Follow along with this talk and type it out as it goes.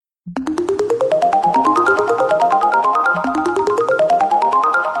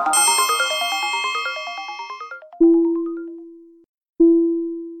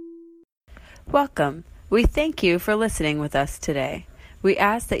Welcome. We thank you for listening with us today. We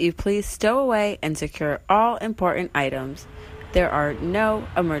ask that you please stow away and secure all important items. There are no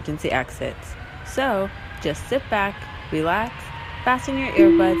emergency exits. So, just sit back, relax, fasten your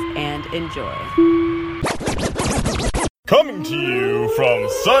earbuds, and enjoy. Coming to you from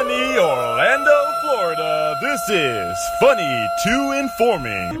sunny Orlando, Florida, this is Funny to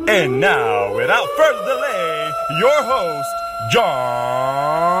Informing. And now, without further delay, your host,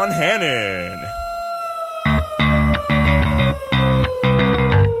 John Hannon.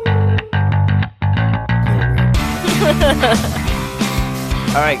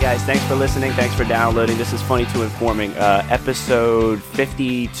 All right, guys, thanks for listening. Thanks for downloading. This is Funny to Informing, episode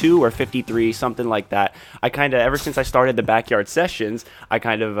 52 or 53, something like that. I kind of, ever since I started the Backyard Sessions, I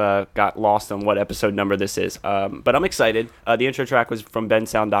kind of got lost on what episode number this is. But I'm excited. The intro track was from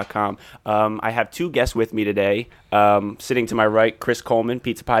bensound.com. I have two guests with me today. Sitting to my right, Chris Coleman,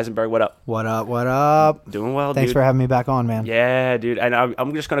 Pizza Peisenberg. What up? What up? What up? Doing well, Thanks dude. for having me back on, man. Yeah, dude. And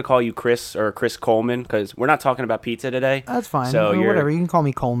I'm just going to call you Chris or Chris Coleman because we're not talking about pizza today. That's fine. So whatever. You can call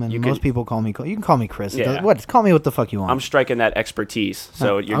me Coleman. Most people call me You can call me Chris. Yeah. Call me what the fuck you want. I'm striking that expertise.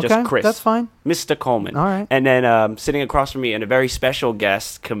 So you're just Chris. That's fine. Mr. Coleman. All right. And then sitting across from me and a very special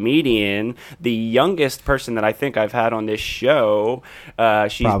guest, comedian, the youngest person that I think I've had on this show.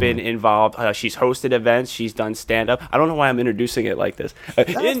 She's Probably. been involved. She's hosted events. She's done stand-up. I don't know why I'm introducing it like this.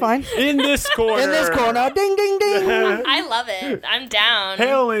 That's fine. In this corner. In this corner. Ding, ding, ding. I love it. I'm down.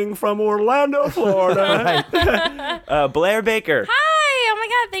 Hailing from Orlando, Florida. Blair Baker. Hi. Oh my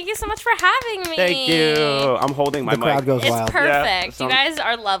God. Thank you so much for having me. Thank you. I'm holding my The crowd mic. goes It's wild. perfect. Yeah, you guys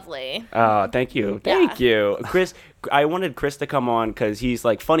are lovely. Thank you. Thank you. Chris, I wanted Chris to come on because he's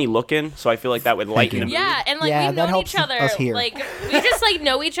like funny looking, so I feel like that would lighten the mood. Yeah, and like Yeah, we've that known helps each other. us here. Like we just like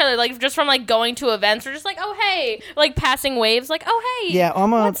know each other, like just from like going to events. We're just like, oh hey, like passing waves, like oh hey. Yeah,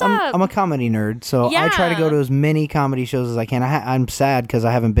 what's up? I'm a comedy nerd, so I try to Yeah. go to as many comedy shows as I can. I'm sad because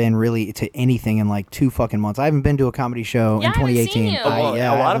I haven't been really to anything in like 2 fucking months. I haven't been to a comedy show Yeah, in I haven't 2018. seen you. A lot I of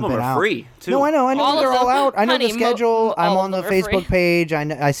them haven't been are out. free, too. No, I know All they're of all them. out. I know Honey, the schedule. I'm all on the of them are Facebook free. page.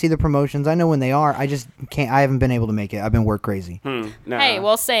 I see the promotions. I know when they are. I just can't. I haven't been able to make it. I've been work crazy. No. Hey,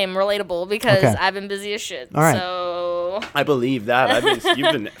 well, same, relatable, because Okay. I've been busy as shit. All right. So I believe that.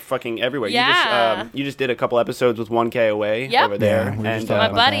 You've been fucking everywhere. Yeah. You just did a couple episodes with 1K away Yep. over there. Yeah, we were just and talking my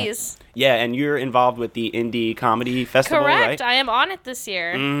about that. buddies. yeah, and you're involved with the Indie Comedy Festival, Correct. right? I am on it this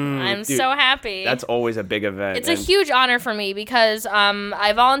year. I'm dude, so happy. That's always a big event. It's a huge honor for me because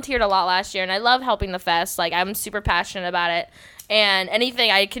I volunteered a lot last year and I love helping the fest. Like I'm super passionate about it. And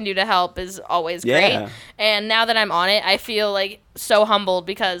anything I can do to help is always great. Yeah. And now that I'm on it, I feel like so humbled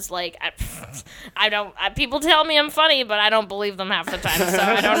because like people tell me I'm funny, but I don't believe them half the time. So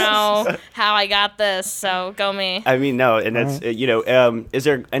I don't know how I got this. So go me. I mean, no, and that's, is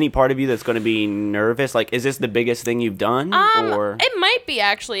there any part of you that's going to be nervous? Like, is this the biggest thing you've done? Or It might be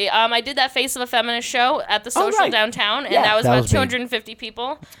actually. I did that Face of a Feminist show at the Social right. downtown, and Yeah. that was That about was big. 250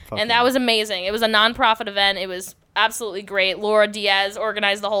 people, and that was amazing. It was a non-profit event. It was absolutely great. Laura Diaz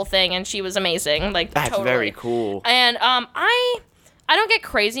organized the whole thing, and she was amazing. Like that's totally. very cool. And I don't get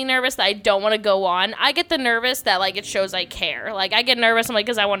crazy nervous that I don't want to go on. I get the nervous that like it shows I care. Like I get nervous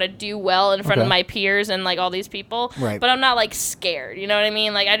because I want to do well in front of Okay. my peers and like all these people. Right. But I'm not like scared. You know what I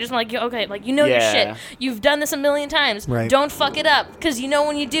mean? Like I just want like okay, like you know your Yeah. shit. You've done this a million times. Right. Don't fuck it up because you know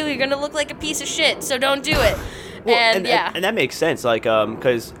when you do, you're gonna look like a piece of shit. So don't do it. Well, and yeah. and that makes sense. Like,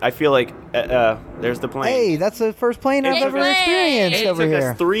 because I feel like there's the plane. Hey, that's the first plane I've Yay, ever plane! experienced It over took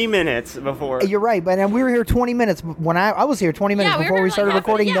here. us 3 minutes before. You're right, but we were here 20 minutes. When I was here 20 minutes Yeah, we were before here we like started half-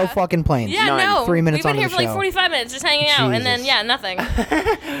 recording, no yeah. fucking planes. Yeah, None. no. 3 minutes We've been onto here the for like show. 45 minutes just hanging out, and then Jesus. yeah, nothing.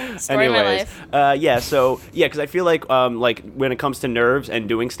 Story of my Anyways, life. because I feel like when it comes to nerves and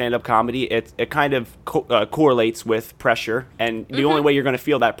doing stand-up comedy, it kind of correlates with pressure, and the only way you're going to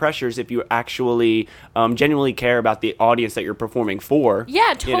feel that pressure is if you actually genuinely care about the audience that you're performing for.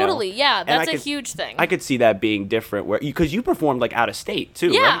 Yeah, you know? totally. Yeah, And that's I a could- huge thing. I could see that being different, because you performed like out of state too.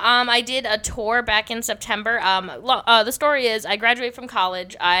 Yeah, right? I did a tour back in September. The story is I graduated from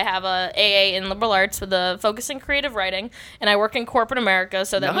college. I have a AA in liberal arts with a focus in creative writing, and I work in corporate America,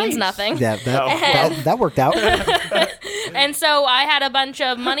 so that means Nice. nothing. That worked out. And so I had a bunch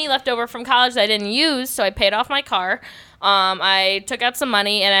of money left over from college that I didn't use, so I paid off my car. I took out some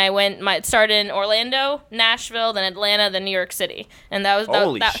money and I started in Orlando, Nashville, then Atlanta, then New York City, and that was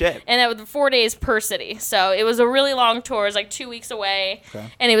Holy shit. And that was 4 days per city, so it was a really long tour. It was like 2 weeks away,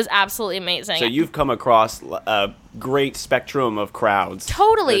 and it was absolutely amazing. So you've come across great spectrum of crowds.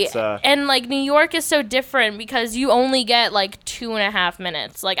 Totally. It's, and like New York is so different because you only get like 2.5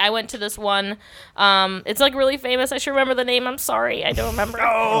 minutes. Like I went to this one, it's like really famous. I should remember the name. I'm sorry, I don't remember.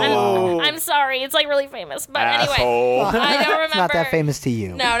 I'm sorry. It's like really famous. But Asshole. anyway, I don't remember. It's not that famous to you.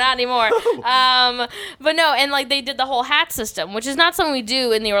 No, not anymore. But no, and like they did the whole hat system, which is not something we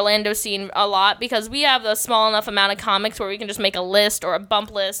do in the Orlando scene a lot because we have a small enough amount of comics where we can just make a list or a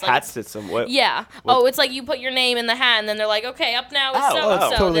bump list. Like Hat system. What? Yeah. What? Oh, it's like you put your name in the hat, and then they're like, okay, up now is Oh, so-and-so.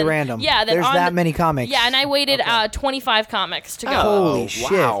 It's totally Then- random. Yeah. Then There's on that the- many comics. Yeah, and I waited 25 comics to go. Holy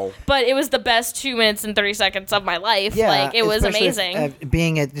shit. Wow. But it was the best 2 minutes and 30 seconds of my life. Yeah, like, it was especially amazing.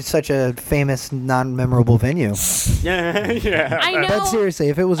 being at such a famous, non-memorable venue. Yeah. I know. But seriously,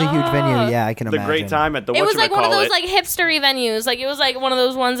 if it was a huge venue, yeah, I can The imagine. great time at the It was like one of those whatchamacallit. like hipstery venues. Like it was like one of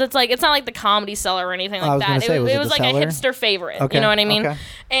those ones that's like it's not like the Comedy Cellar or anything I like was that. gonna say, was it it was the like Cellar? a hipster favorite. Okay, You know what I mean? okay.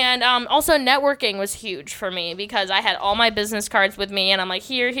 And also networking was huge for me because I had all my business cards with me, and I'm like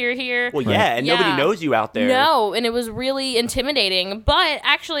here. Well, yeah, and nobody Yeah. knows you out there. No, and it was really intimidating. But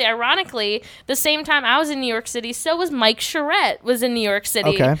actually, ironically, the same time I was in New York City, so was Mike Charette was in New York City.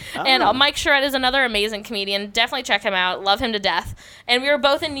 Okay. And Oh. Mike Charette is another amazing comedian. Definitely check him out. Love him to death. And we were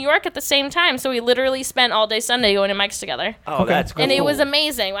both in New York at the same time, so we literally spent all day Sunday going to Mike's together. Oh, that's cool. And it was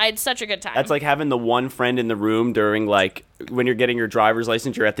amazing. I had such a good time. That's like having the one friend in the room during like when you're getting your driver's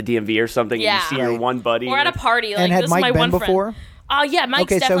license, you're at the DMV or something, Yeah. and you see your one buddy. We're at a party. Like, And had this Mike is my been one before? friend. Oh, yeah, Mike's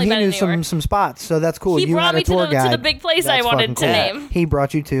Okay, so definitely he been knew in New York. some spots, so that's cool. He You brought had me a to tour the guide. big place I That's wanted fucking to cool. name. He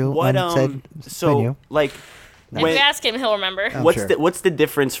brought you to What and said so venue. like If you ask him, he'll remember. Oh, what's sure. what's the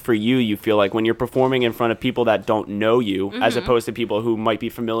difference for you? You feel like when you're performing in front of people that don't know you, as Mm-hmm. opposed to people who might be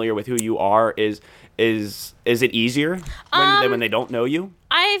familiar with who you are, is it easier when they don't know you?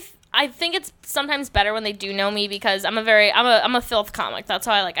 I think it's sometimes better when they do know me because I'm a filth comic. That's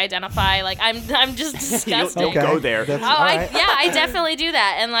how I like identify. Like I'm just disgusting. You'll go there. That's, Oh, all right. I definitely do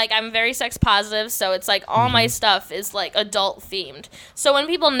that, and like I'm very sex positive, so it's like all my stuff is like adult themed. So when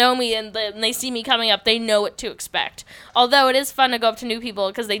people know me and they see me coming up, they know what to expect. Although it is fun to go up to new people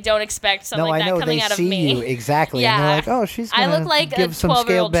because they don't expect something No, like I know that coming they out of see me. you exactly, Yeah. and they're like, "Oh, she's I gonna look like a give some 12-year-old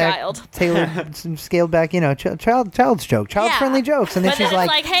scaled back, child." tailored, some scaled back, child's joke, child friendly jokes." And then But she's then it's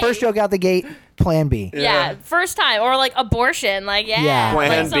like, like, hey. first joke out the gate, Plan B. Yeah, first time or like abortion, like Yeah.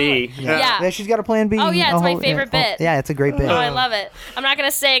 Plan like B. Yeah. She's got a Plan B. Oh, yeah, it's my whole- favorite oh, bit. Yeah, it's a great bit. Oh, I love it. I'm not gonna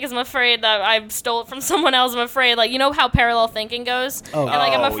say it because I'm afraid that I stole it from someone else. I'm afraid, like, you know how parallel thinking goes, Oh. and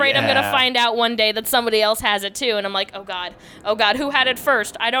like I'm Oh, afraid I'm gonna yeah. find out one day that somebody else has it too, and I'm like, oh god, who had it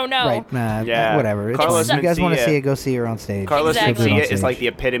first? I don't know. Right? Nah, Yeah. whatever. Carlos If you guys want to Mencia- see it, go see her on stage. Carlos Exactly. Mencia Exactly. is like the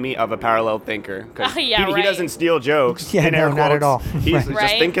epitome of a parallel thinker. 'Cause Oh, yeah, he right. doesn't steal jokes. Yeah, in air no, not at quotes. all. He's Right. just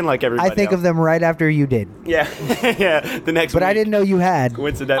Right. thinking like everybody I think else. of them right after you did, Yeah, yeah. The next but I week, didn't know you had.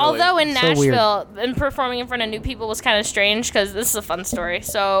 coincidentally. Although in So weird. Nashville, and performing in front of new people was kind of strange because this is a fun story.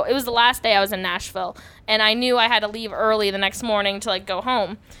 So it was the last day I was in Nashville, and I knew I had to leave early the next morning to like go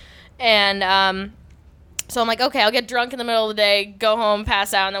home, and so I'm like, okay, I'll get drunk in the middle of the day, go home,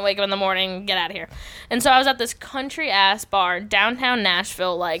 pass out, and then wake up in the morning, get out of here. And so I was at this country ass bar downtown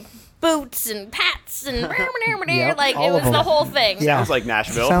Nashville, like boots and pats and Yep, like all it of was them. the whole thing. Yeah. Sounds like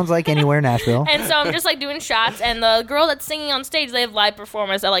Nashville. Sounds like anywhere Nashville. And so I'm just like doing shots, and the girl that's singing on stage, they have live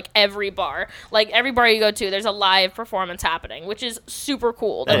performance at like every bar. Like every bar you go to, there's a live performance happening, which is super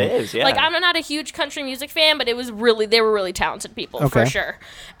cool. It is, yeah. Like I'm not a huge country music fan, but they were really talented people for Okay. sure.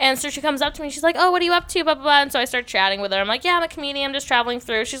 And so she comes up to me, she's like, "Oh, what are you up to?" Blah blah blah. And so I start chatting with her. I'm like, "Yeah, I'm a comedian. I'm just traveling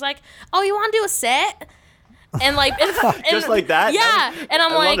through." She's like, "Oh, you want to do a set?" And like, and, Just like that? Yeah. And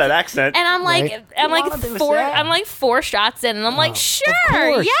I'm I like, love that accent. and I'm like, Right. I'm You like wanna do a four, set? I'm like 4 shots in, and I'm like, sure,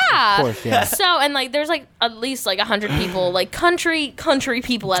 course, yeah, of course, yeah. So and like, there's like at least like 100 people, like country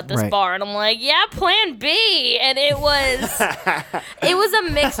people at this Right. bar, and I'm like, yeah, Plan B, and it was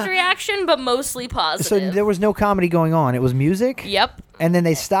a mixed reaction, but mostly So positive. there was no comedy going on. It was music. Yep. And then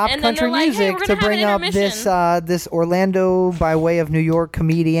they stopped And then country they're like, "Hey, music we're to gonna have bring an up intermission." this Orlando by way of New York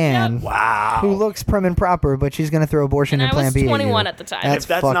comedian Wow. who looks prim and proper, but she's going to throw abortion And and I Plan was B. 21 at at the time. if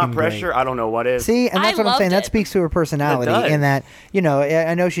that's fucking not great. pressure, I don't know what is. See, and I that's what I'm saying. loved That it. speaks to her personality. It does. In that,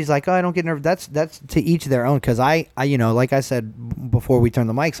 I know she's like, oh, I don't get nervous. That's to each their own. Because I, like I said before we turned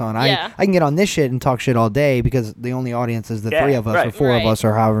the mics on, Yeah. I can get on this shit and talk shit all day because the only audience is the Yeah, 3 of us right. or 4 of Right. us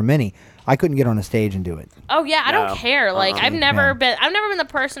or however many. I couldn't get on a stage and do it. Oh yeah, I No. don't care. Like I've never Yeah. been the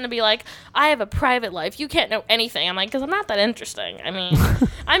person to be like, I have a private life. You can't know anything. I'm like, because I'm not that interesting. I mean,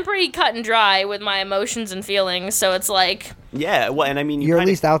 I'm pretty cut and dry with my emotions and feelings. So it's like, Yeah, well, and I mean, You're at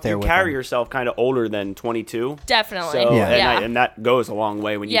least out there You with carry them. yourself kind of older than 22. definitely, So, Yeah. and that goes a long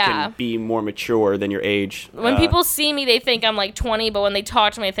way when you Yeah. can be more mature than your age. When people see me, they think I'm like 20, but when they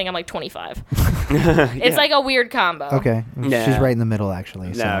talk to me, they think I'm like 25. It's like a weird combo. Okay. Yeah. She's right in the middle,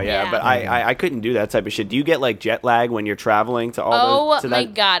 actually. So. No, yeah, Yeah. but I couldn't do that type of shit. Do you get like jet lag when you're traveling to all Oh those? To my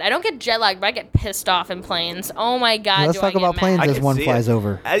that? god, I don't get jet lag, but I get pissed off in planes. Oh my god, Let's do I talk get about mad. planes I as can one see flies it.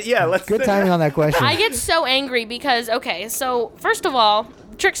 over. Yeah, let's. Good timing on that question. I get so angry because, okay, so first of all,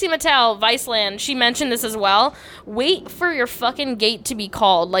 Trixie Mattel, Viceland, she mentioned this as well. Wait for your fucking gate to be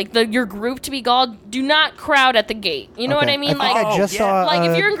called. Like, your group to be called. Do not crowd at the gate. You know what I mean? I think I just saw like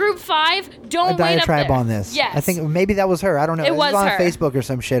if you're in group 5, don't a wait up diatribe there. on this. Yes. I think maybe that was her. I don't know. It was on her. Facebook or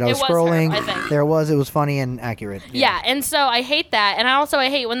some shit. I was It was her, scrolling. I think. There it was. It was funny and accurate. Yeah, and so I hate that, and I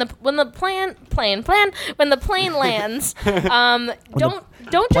hate when the plane lands.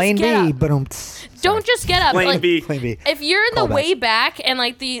 Don't Plane just get B, up. but Don't just get up. Plane Like, B. Plane B. if you're in the Callback. way back and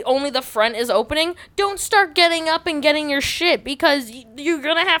like only the front is opening, don't start getting up and getting your shit because you're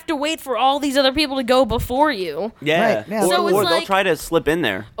gonna have to wait for all these other people to go before you. Yeah, Right, yeah. or, So it's or they'll like- try to slip in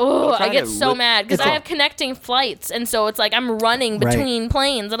there. Oh, They'll try I get to so mad because It's I a- have connecting flights, and so it's like I'm running Right. between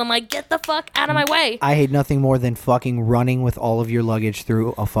planes, and I'm like, get the fuck out of my way. I hate nothing more than fucking running with all of your luggage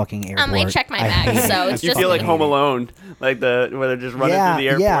through a fucking airport. I check my I bag, hate it. so it's You just feel like Home Alone, like where they're just running Yeah, through the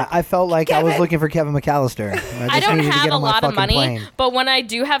airport. yeah. I felt like I was looking for Kevin McAllister. I just don't needed to have get a on my lot of fucking money, plane. but when I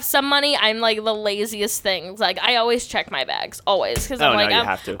do have some money, I'm like the laziest things. Like I always check my bags, always, because Oh, I'm no, like, you I'm,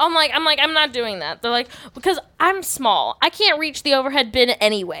 have to. I'm not doing that. They're like, because I'm small, I can't reach the overhead bin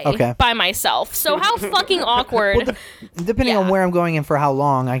anyway, Okay. by myself. So how fucking awkward. Depending on Yeah. where I'm going and for how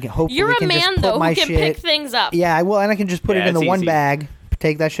long, I can hopefully You're a can man just put though my who can shit. pick things up. Yeah, I will, and I can just put Yeah, it in the it's one easy. bag,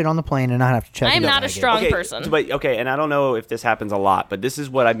 take that shit on the plane, and not have to check. I am it not a baggage. strong person. Okay, and I don't know if this happens a lot, but this is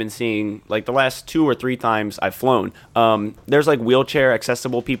what I've been seeing like the last 2 or 3 times I've flown. There's like wheelchair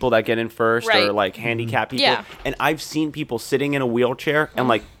accessible people that get in first, or Right. like handicapped people, Yeah. and I've seen people sitting in a wheelchair and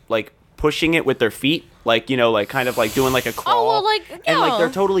like pushing it with their feet, like like kind of like doing like a crawl. well, like, and like yeah. they're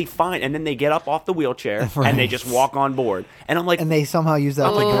totally fine, and then they get up off the wheelchair Right. and they just walk on board, and I'm like, And they somehow use that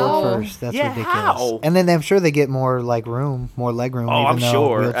to like, board how? first. That's Yeah, ridiculous. how? And then I'm sure they get more like room, more leg room. oh, even I'm though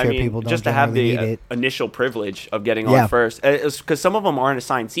sure. Wheelchair I mean, people don't just to have the generally need it. initial privilege of getting Yeah. on first, because some of them aren't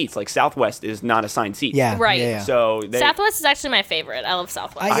assigned seats. Like Southwest is not assigned seats. Yeah, Right. Yeah, yeah. So they, Southwest is actually my favorite. I love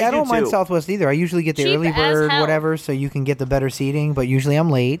Southwest. I I don't do mind too. Southwest either. I usually get the Cheap early as bird, hell. whatever, so you can get the better seating. But usually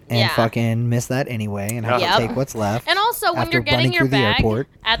I'm late and Yeah. fucking miss that anyway, and have Yep. to take what's left. And also, when after you're getting running your through the bag airport.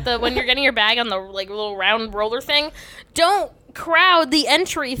 when you're getting your bag on the like little round roller thing, don't crowd the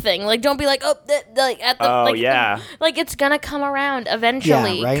entry thing. Like, don't be like, like at the. Oh, like, yeah. Like it's gonna come around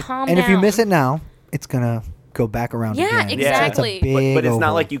eventually. Yeah, right. Calm and down. if you miss it now, it's gonna go back around Yeah, again. exactly. It's a big but it's not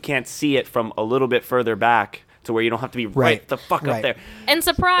oval. like you can't see it from a little bit further back to where you don't have to be right the fuck up Right. there. And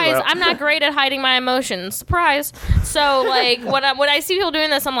surprise, Well- I'm not great at hiding my emotions. Surprise. So like when I see people doing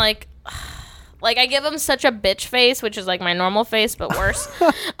this, I'm like. Like I give them such a bitch face, which is like my normal face but worse.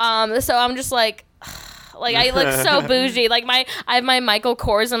 So I'm just like I look so bougie. Like I have my Michael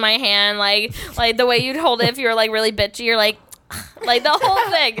Kors in my hand, like the way you'd hold it if you were like really bitchy. You're like the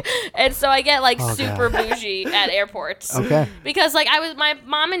whole thing. And so I get like super bougie at airports. Okay. Because like my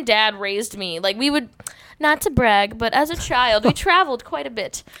mom and dad raised me. Like we would. Not to brag, but as a child, we traveled quite a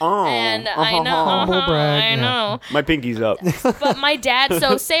bit. Oh. And I know, Humble brag, I yeah. know. My pinky's up. But my dad,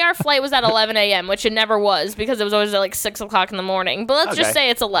 so say our flight was at 11 a.m., which it never was because it was always at like 6 o'clock in the morning. But let's just Okay. say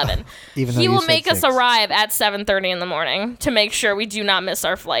it's 11. Even though He you will said make us 6. arrive at 7:30 in the morning to make sure we do not miss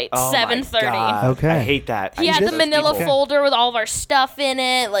our flight. Oh my 7:30. God. Okay. I hate that. He I had hate the those manila people. folder with all of our stuff in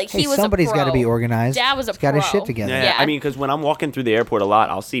it. Like Hey, he was somebody's a pro. got to be organized. Dad was a He's got his pro. shit together. Yeah, Yeah. I mean, because when I'm walking through the airport a lot,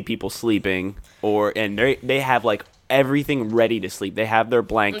 I'll see people sleeping, and they have like everything ready to sleep. They have their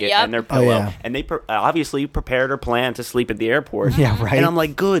blanket Yep. and their pillow, yeah. and they obviously prepared or planned to sleep at the airport. Yeah, right. And I'm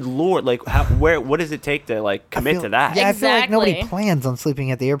like, good lord, like, what does it take to like commit to that? Yeah, I feel like nobody Exactly. plans on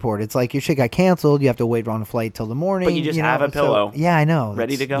sleeping at the airport. It's like your shit got canceled. You have to wait on the flight till the morning. But you just have a so- pillow. yeah, I know.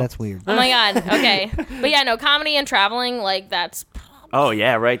 Ready to go? That's weird. Oh my God. Okay. But yeah, no, comedy and traveling, like that's. Oh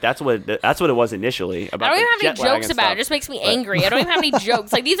yeah, right. That's what it was initially. About I don't the even have any jet lag jokes and about it. stuff. It just makes me angry. I don't even have any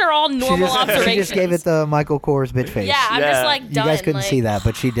jokes. Like these are all She normal just, observations. she just gave it the Michael Kors bitch face. Yeah, I'm Yeah. just like You done. guys couldn't like, see that,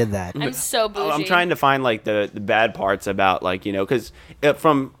 but she did that. I'm so bougie. I'm trying to find like the bad parts about like because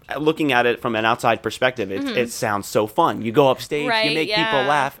from looking at it from an outside perspective, it sounds so fun. You go upstage, Mm-hmm. Right, you make yeah. people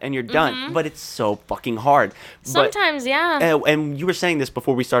laugh, and you're done. But it's so fucking hard. Sometimes, yeah. And you were saying this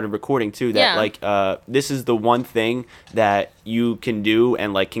before we started recording too. That Yeah. like this is the one thing that you can do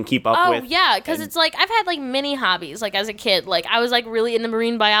and like can keep up Oh with. yeah, because And- it's like I've had like mini hobbies. Like as a kid, like I was like really into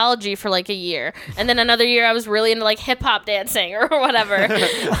marine biology for like a year, and then another year I was really into like hip hop dancing or whatever.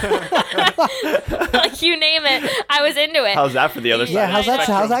 Like you name it, I was into it. How's that for the other side? Yeah, of how's the that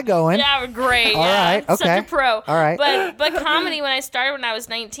spectrum? that going? Yeah, great. All yeah, right, okay. Such a pro. All right. But comedy, when I started when I was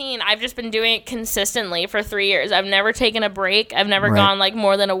 19, I've just been doing it consistently for 3 years. I've never taken a break. I've never Right. gone like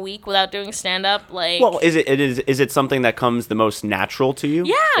more than a week without doing stand up. Like, Well, is it something that comes the most natural to you?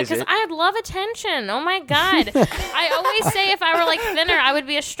 yeah, Is because it? I love attention. Oh my god. I always say if I were like thinner, I would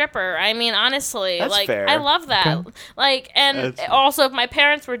be a stripper. I mean, honestly, That's like fair. I love that. Okay. Like, and also if my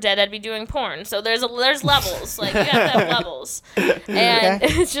parents were dead, I'd be doing porn. So there's levels. Like you have to have levels. And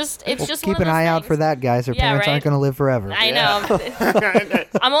it's just Well, just keep one of an those eye out things. for that, guys. Their Yeah, parents right? aren't going to live forever. I know.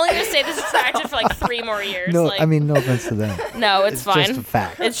 I'm only gonna say this is attractive for like 3 more years. No, like, I mean, no offense to them. no, it's fine. Just a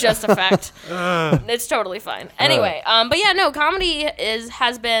fact. It's just a fact. It's totally fine. Anyway, but yeah, no, comedy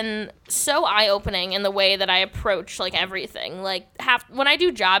has been so eye opening in the way that I approach like everything. Like when I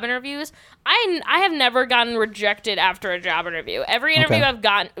do job interviews, I have never gotten rejected after a job interview. Every interview Okay.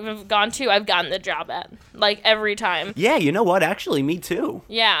 I've gone to, I've gotten the job at. Like every time. Yeah, you know what? Actually, me too.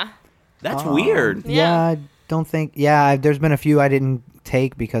 Yeah. That's weird. Yeah, I don't think. Yeah, there's been a few I didn't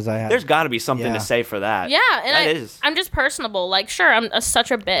take because I had. There's got to be something Yeah. to say for that. Yeah, and That is. I'm just personable. Like, sure, I'm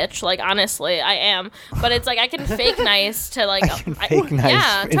such a bitch. Like, honestly, I am. But it's like I can fake nice to like. fake nice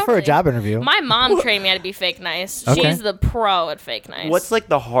Yeah, for totally. a job interview. My mom trained me how to be fake nice. Okay. She's the pro at fake nice. What's like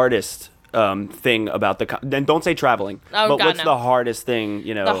the hardest thing about the then don't say traveling, Oh, but God, what's no. the hardest thing,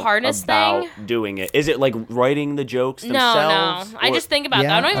 you know, The hardest about thing? doing it? Is it like writing the jokes No, themselves? I or- just think about Yeah,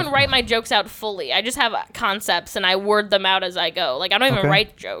 that. I don't even okay. write my jokes out fully. I just have concepts and I word them out as I go. Like I don't even Okay.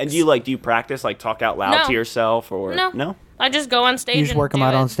 write jokes. And do you practice, like talk out loud No. to yourself, or No. I just go on stage. You just and work them do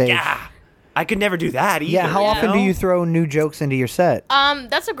out it. on stage. Yeah, I could never do that either. Yeah, how you often do know? you throw new jokes into your set?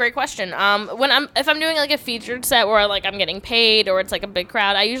 That's a great question. If I'm doing like a featured set where like I'm getting paid or it's like a big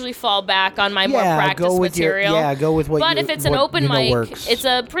crowd, I usually fall back on my more practice go with material. go with what. But you, if it's an what open you know mic, works. it's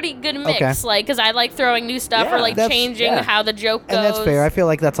a pretty good mix. Okay. Like, because I like throwing new stuff Yeah, or like that's- changing yeah. how the joke goes. And that's fair. I feel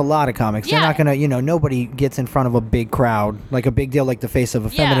like that's a lot of comics. Yeah. They're not gonna, nobody gets in front of a big crowd, like a big deal, like the face of a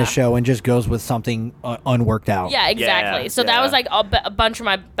Yeah. feminist show, and just goes with something unworked out. Yeah, exactly. Yeah, So that yeah. was like a bunch of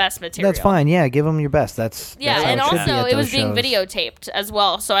my best material. That's fine. Yeah, give them your best. That's Yeah, that's how and it should be also at it was those being shows. videotaped as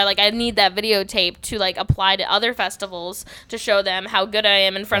well. So I need that videotape to like apply to other festivals to show them how good I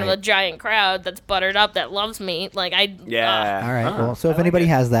am in front of Right. a giant crowd that's buttered up that loves me. Like Yeah. All right. Huh. Well, so if anybody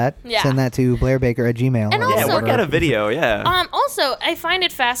has that, Yeah. send that to blairbaker@gmail. And or also- Yeah, work whatever. out a video. Yeah. Also, I find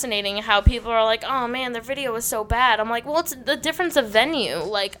it fascinating how people are like, "Oh man, their video was so bad." I'm like, "Well, it's the difference of venue."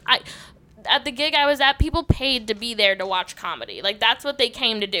 Like at the gig I was at, people paid to be there to watch comedy. Like that's what they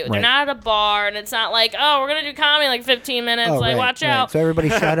came to do. They're Right. not at a bar, and it's not like, "Oh, we're gonna do comedy in like 15 minutes." Oh, like, right, watch right. out. So everybody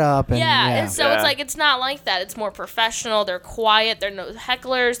shut up. And, Yeah, yeah. and so Yeah. it's like it's not like that. It's more professional. They're quiet. There are no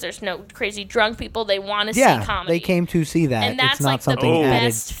hecklers. There's no crazy drunk people. They want to see comedy. they came to see that. And that's it's not like the something added,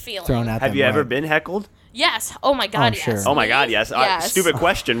 best feeling. thrown at Have them. you ever right. been heckled? Yes. Oh my God. I'm yes. sure. Oh my Me? God, yes. Yes. Stupid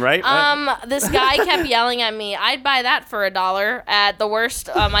question, right? This guy kept yelling at me. I'd buy that for $1 at the worst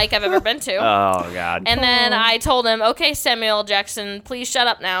mic I've ever been to. Oh God. And then I told him, "Okay, Samuel L. Jackson, please shut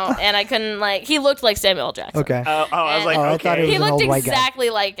up now." And I couldn't he looked like Samuel L. Jackson. Okay. I was like, Oh, I okay. thought it He was an looked old white guy. exactly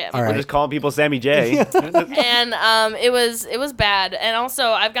like him. All We're right. just calling people Sammy J. And it was bad. And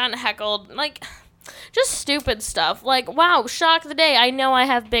also I've gotten heckled just stupid stuff. Like, wow, shock the day. I know I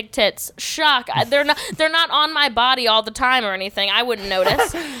have big tits. Shock. They're not on my body all the time or anything. I wouldn't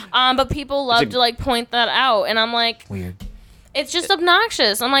notice. But people love to point that out, and I'm like, Weird. it's just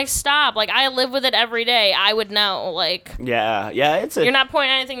obnoxious. I'm like, stop. Like, I live with it every day. I would know. Like, Yeah. It's you're not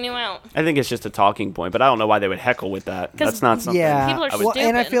pointing anything new out. I think it's just a talking point, but I don't know why they would heckle with that. 'Cause- That's not something. Yeah. People are well,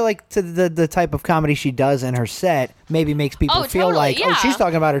 and I stupid. feel like to the type of comedy she does in her set maybe makes people Oh, feel totally, like, yeah. oh, she's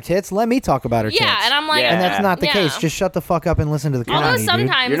talking about her tits. Let me talk about her tits. Yeah, and I'm like, Yeah. And that's not the yeah. case. Just shut the fuck up and listen to the Although comedy, dude.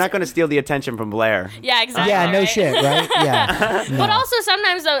 sometimes, You're not going to steal the attention from Blair. yeah, exactly. Yeah, no right? shit, right? Yeah. But No. also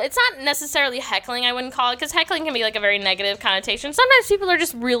sometimes though, it's not necessarily heckling. I wouldn't call it, because heckling can be like a very negative connotation. Sometimes people are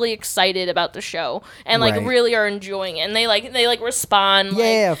just really excited about the show and like Right. really are enjoying it, and they respond.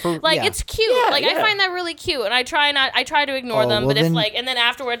 Yeah, like yeah. it's cute. Yeah, like yeah. I find that really cute, and I try to ignore Oh, them. well But if then- and then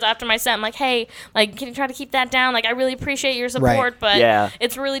afterwards, after my set, I'm like, hey, like, can you try to keep that down? Like, I really appreciate your support, Right. but Yeah.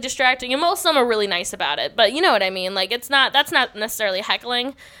 it's really distracting. And most of them are really nice about it. But you know what I mean? Like, that's not necessarily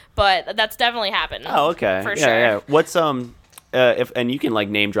heckling, but that's definitely happened. Oh, okay. For yeah, sure. Yeah. What's if and you can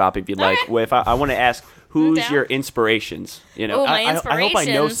name drop if you'd like. Okay. If I want to ask, who's down. your inspirations? You know, Ooh, my I hope I know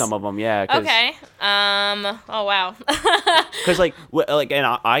inspirations. some of them. Yeah. Cause, Okay. Oh wow. Because and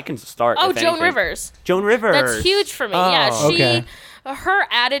I can start. Oh, if Joan anything. Rivers. Joan Rivers. That's huge for me. Oh. Yeah, she. Okay. her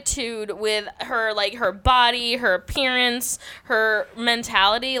attitude with her, like, her body, her appearance, her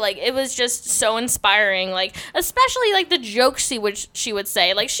mentality, like, it was just so inspiring. Like, especially, like, the jokes she would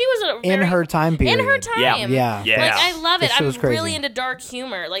say. Like, she was a very, in her time period. in her time. Yeah. Like, I love it. That shit I'm was crazy. really into dark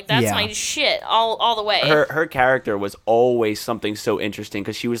humor. Like, that's Yeah. my shit all the way. Her character was always something so interesting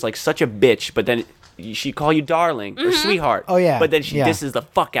because she was like such a bitch, but then she'd call you darling or sweetheart. Oh, yeah. But then she Yeah. disses the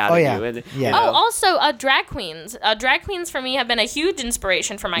fuck out Oh, of yeah. you. And, Yeah. you know. Oh, also, drag queens. Drag queens for me have been a huge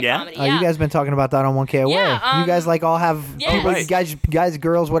inspiration for my Yeah? comedy. You guys been talking about that on 1K Away. Yeah, you guys like all have yeah. people, Right. guys,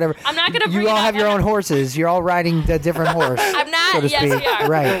 girls, whatever. I'm not gonna bring You it all up. have your own horses. You're all riding a different horse. I'm not. so to Yes, speak. we are.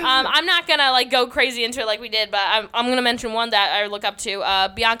 Right. I'm not gonna like go crazy into it like we did, but I'm gonna mention one that I look up to.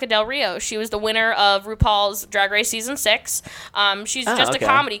 Bianca Del Rio. She was the winner of RuPaul's Drag Race season 6. She's just okay. a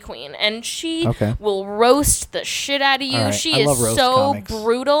comedy queen, and she Okay. will roast the shit out of you. All right. She I is love roast so comics.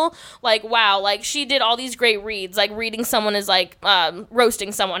 brutal. Like, wow. Like, she did all these great reads. Like, reading someone is like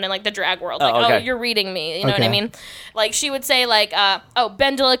roasting someone in like the drag world. Like, okay. oh, you're reading me. You know what I Okay. mean? Like, she would say like, oh,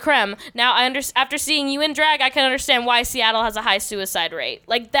 Ben de la Creme. Now after seeing you in drag, I can understand why Seattle has a high suicide rate.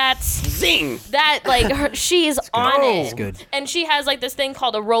 Like, that's Zing! that. Like, she's on it. It's good. And she has like this thing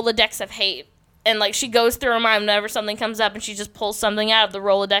called a Rolodex of hate. And like, she goes through her mind whenever something comes up, and she just pulls something out of the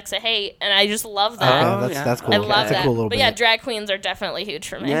Rolodex of hate. And I just love that. Oh, That's cool. I love That's that. a cool little But bit. yeah, drag queens are definitely huge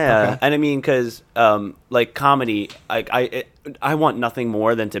for me. Yeah, Okay. and I mean, because like comedy, I want nothing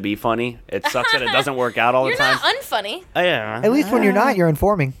more than to be funny. It sucks that it doesn't work out all You're the time. not unfunny. Yeah, At least when you're not, you're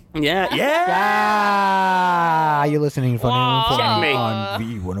informing. yeah. You're listening to Funny and Informing Checkmate. on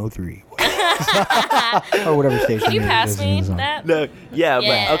V103. or whatever station. Can you you're pass me listening to this on. that? No, yeah,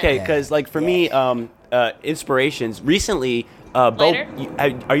 Yeah. but okay, because like for me, inspirations recently. Later?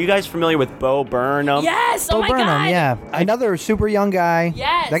 Are you guys familiar with Bo Burnham? Yes. Bo Oh my Burnham, god. yeah. Another super young guy.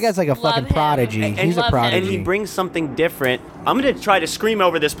 Yes. That guy's like a Love fucking him. prodigy. And- He's a love him. prodigy. And he brings something different. I'm gonna try to scream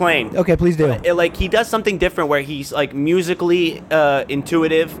over this plane. Okay, please do. Like he does something different where he's like musically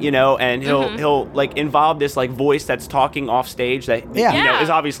intuitive, you know, and he'll like involve this like voice that's talking off stage that Yeah. you know Yeah. is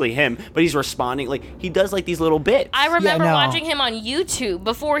obviously him, but he's responding. Like he does like these little bits. I remember no. watching him on YouTube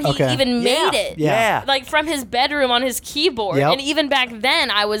before he Okay. even made it. Yeah. Like from his bedroom on his keyboard. Yep. And even back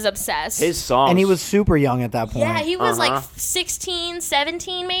then, I was obsessed. His songs. And he was super young at that point. yeah, he was Uh-huh. like 16,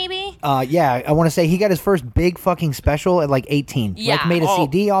 17 maybe. Yeah, I want to say he got his first big fucking special at like 18. Yeah. Like made a Oh,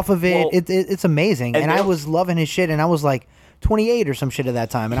 CD off of it. well, It's amazing. and And I there- was loving his shit, and I was like 28 or some shit at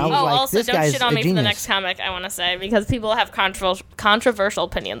that time. And I was Oh, like, also, this don't guy's shit on a me genius. for the next comic, I want to say, because people have controversial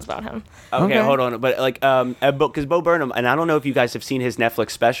opinions about him. Okay, Okay. hold on, but like because Bo Burnham, and I don't know if you guys have seen his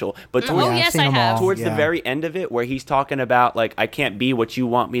Netflix special, but Oh, I've yes, seen I them have. all. towards Yeah. the very end of it where he's talking about like I can't be what you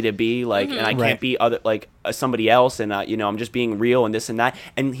want me to be, like and I Right. can't be other like somebody else, and you know I'm just being real and this and that,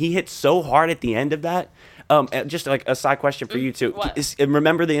 and he hits so hard at the end of that. Just like a side question for you too. what?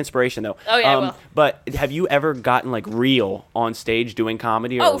 Remember the inspiration though. Oh, yeah, I will. But have you ever gotten like real on stage doing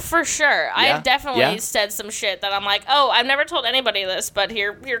comedy? Or, Oh, for sure. Yeah? I've definitely Yeah? said some shit that I'm like, oh, I've never told anybody this, but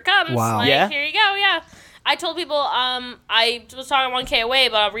here comes. Wow. Like, Yeah? here you go, yeah. I told people, I was talking 1K away,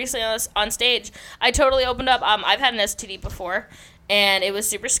 but recently on stage, I totally opened up. I've had an STD before, and it was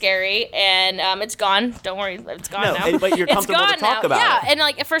super scary, and it's gone. Don't worry, it's gone No, now. but you're It's comfortable to gone talk now. about Yeah, it. and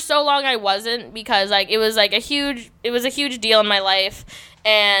like for so long I wasn't, because like it was a huge deal in my life.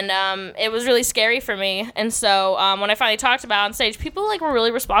 And it was really scary for me. And so when I finally talked about it on stage, people like were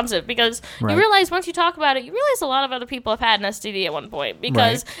really responsive, because Right. you realize once you talk about it, you realize a lot of other people have had an STD at one point,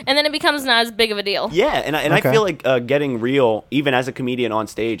 because and then it becomes not as big of a deal. Yeah, and I Okay. feel like getting real, even as a comedian on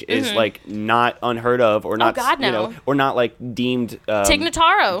stage, is like not unheard of, or not, Mm-hmm. God, you no. know, or not like deemed. Tig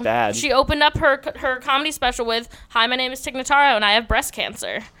Notaro. bad. She opened up her comedy special with, "Hi, my name is Tig Notaro, and I have breast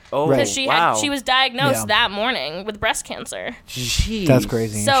cancer." Oh, Right. Because wow. she was diagnosed Yeah. that morning with breast cancer. Jeez. That's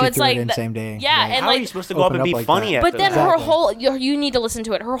crazy. And So she it's threw like it in the- same day. yeah, Like, and How are like- you supposed to go up Open and up be like funny that. at But then her Exactly. whole, you need to listen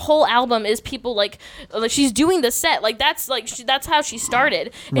to it. Her whole album is people like she's doing the set, that's how she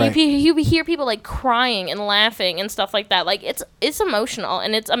started. And Right. you hear people like crying and laughing and stuff like that. Like it's emotional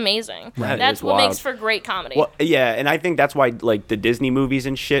and it's amazing. Right. That That's is what wild. makes for great comedy. Well, yeah, and I think that's why like the Disney movies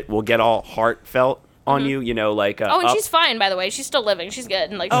and shit will get all heartfelt on you. You know, like Oh, and Up- she's fine, by the way. She's still living. She's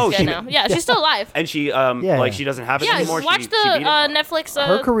good. And like Oh, she's she- good now. Yeah, she's still alive. and she Yeah. like she doesn't have it Yeah, anymore. watch she the beat it. Netflix.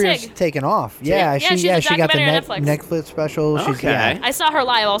 her career's Tig. taken off. Yeah, Yeah, she she's a she got the documentary on Netflix. Netflix special. She's, Okay. yeah. I saw her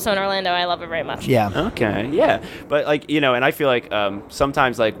live also in Orlando. I love her very much. Yeah. Okay, yeah, but like you know, and I feel like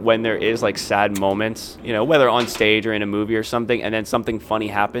sometimes like when there is like sad moments, you know, whether on stage or in a movie or something, and then something funny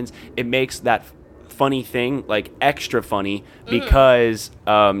happens, it makes that funny thing, like extra funny, because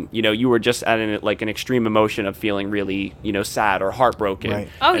you were just at an extreme emotion of feeling really sad or heartbroken. Right.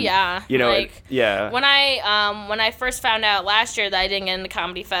 Oh, And, yeah. like, When I first found out last year that I didn't get into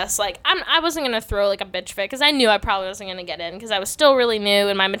Comedy Fest, like I wasn't gonna throw like a bitch fit because I knew I probably wasn't gonna get in because I was still really new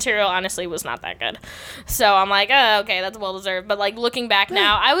and my material honestly was not that good. So I'm like, oh, okay, that's well deserved. But like looking back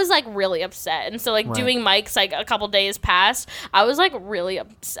now, I was like really upset, and so like doing mics like a couple days past, I was like really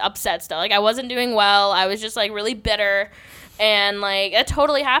upset still. Like I wasn't doing well. I was just like really bitter. And, like, it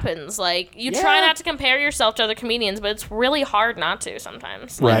totally happens. Like, you try not to compare yourself to other comedians, but it's really hard not to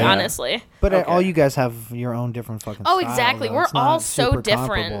sometimes. Like, Right. honestly. But all you guys have your own different fucking Oh, style, exactly. though. We're It's not all so super different.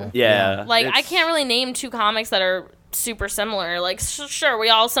 comparable. Yeah. Like, I can't really name two comics that are super similar. Like, sure, we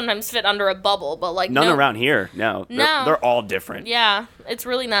all sometimes fit under a bubble, but, like, none no. around here. No. They're all different. Yeah, it's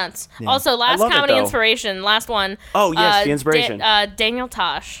really nuts. Also, last love it, comedy though. inspiration, last one. Oh, yes, the inspiration. Daniel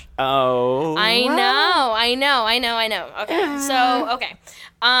Tosh. Oh. I know. Okay, so, okay.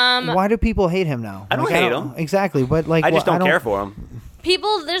 Why do people hate him now? I don't hate him. Exactly, but like I just don't care for him.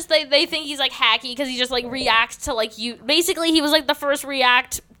 People they think he's like hacky because he just like reacts to like you. Basically, he was like the first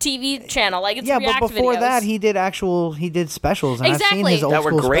React TV channel. Like it's React but before videos. that he did specials, and I've seen Exactly. his old That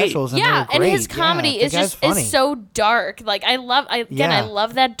were school great. specials, and Yeah, they were and great. his comedy Yeah, is the guy's just funny. is so dark. Like I love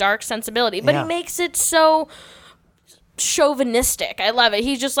that dark sensibility, but Yeah. he makes it so chauvinistic. I love it.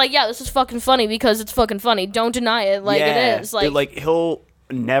 He's just like, yeah, this is fucking funny because it's fucking funny. Don't deny it. Like it is. Like he'll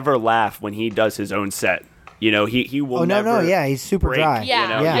never laugh when he does his own set. He will Oh no, never. yeah, he's super break, dry. Yeah,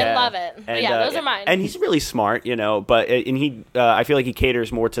 I love it. But yeah, those are mine. And he's really smart, but and he, I feel like he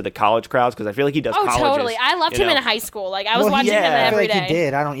caters more to the college crowds because I feel like he does. Oh, colleges, totally. I loved him in high school. Like I was watching him I feel every like day. he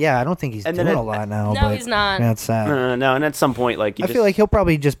did. I don't think he's And doing then a lot now. No, but he's not. That's sad. No, and at some point, like I feel like he'll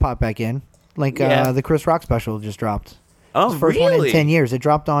probably just pop back in. Like Yeah. the Chris Rock special just dropped. oh, It's the first really? one in 10 years. It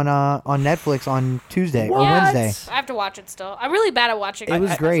dropped on Netflix on Tuesday or What? Wednesday. I have to watch it still. I'm really bad at watching. It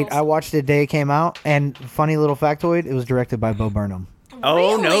was great. specials. I watched it the day it came out, and funny little factoid, it was directed by Bo Burnham.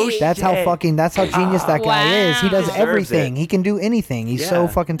 Oh no, Really? shit. That's how genius that guy is. He does Wow. everything. It. He can do anything. He's so Yeah.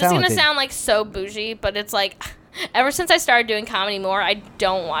 fucking This is talented. gonna sound like so bougie, but it's like ever since I started doing comedy more, I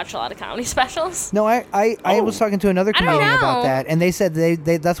don't watch a lot of comedy specials. No, I was talking to another I don't comedian about know. that, and they said they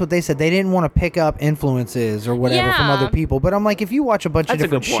that's what they said. They didn't want to pick up influences or whatever from Yeah. other people. But I'm like, if you watch a bunch That's a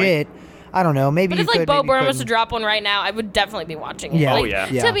of different good point. shit, I don't know. Maybe But you if like could. Bo maybe Burnham was to couldn't. drop one right now, I would definitely be watching it. Yeah. Like, Oh, yeah.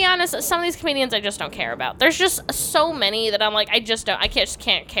 Yeah. To be honest, some of these comedians I just don't care about. There's just so many that I'm like, I just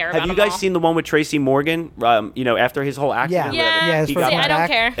can't care about. Have you them guys all. seen the one with Tracy Morgan? After his whole accident. Yeah. or whatever? Yeah, his He first got see, one I don't back.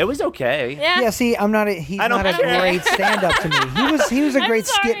 care. It was okay. Yeah. Yeah, see, he's I don't not a care. great stand-up to me. He was a I'm great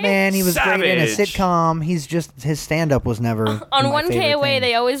skit sorry. man. He was great in a Savage. sitcom. He's just his stand-up was never On my 1K favorite away, thing.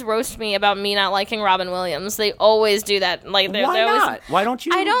 they always roast me about me not liking Robin Williams. They always do that. Like they Why always, not? Why don't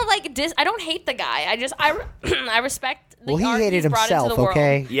you? I don't like I don't hate the guy. I respect the Well, he art hated he's brought into himself, the world.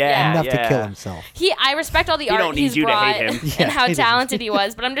 okay? Yeah, Enough to yeah. kill himself. I respect all the art don't need he's you to brought hate him. Yeah, and how he doesn't. talented he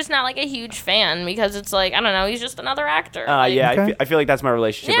was, but I'm just not like a huge fan because it's like I don't know, he's just another actor. Yeah, Okay. I feel like that's my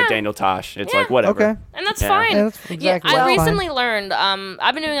relationship with Yeah. Daniel Tosh. It's Yeah. like whatever. Okay. And that's Yeah. fine. Yeah, that's exactly I fine. recently learned.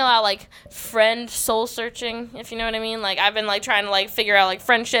 I've been doing a lot of, like friend soul searching, if you know what I mean. Like I've been like trying to like figure out like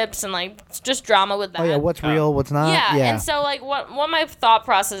friendships and like just drama with that. Oh yeah, what's real, what's not? Yeah, Yeah. and so like what my thought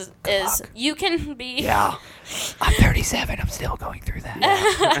process is, you can be. Yeah. I'm 37. I'm still going through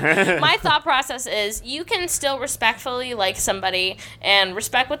that. My thought process is you can still respectfully like somebody and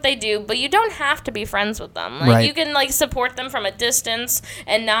respect what they do, but you don't have to be friends with them. Like Right. you can like support them from a distance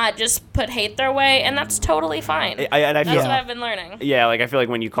and not just put hate their way, and that's totally fine. I That's feel. what I've been learning. Yeah, like I feel like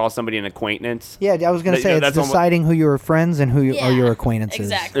when you call somebody an acquaintance. Yeah, I was gonna That- say it's that's almo- deciding who your friends and who Yeah, are your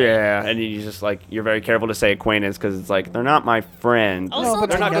acquaintances. Exactly. Yeah, and you just like you're very careful to say acquaintance because it's like they're not my friend. Also, but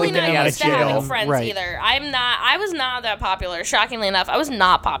it's they're not totally gonna not be out used of to having jail. friends Right. either. I was not that popular. Shockingly enough, I was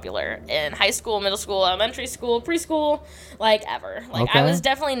not popular in high school, middle school, elementary school, preschool, like ever. Like I Okay. was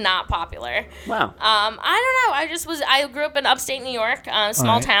definitely not popular. Wow. I don't know. I grew up in upstate New York,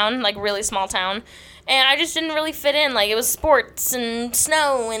 small Alright. town, like really small town. And I just didn't really fit in. Like, it was sports and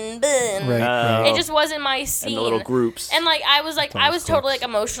snow and bleh. Right. It just wasn't my scene. And the little groups. And, like, I was always totally, close. like,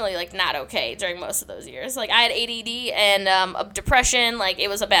 emotionally, like, not okay during most of those years. Like, I had ADD and depression. Like, it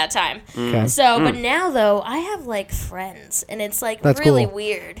was a bad time. Okay. So, but now, though, I have, like, friends. And it's, like, That's really cool.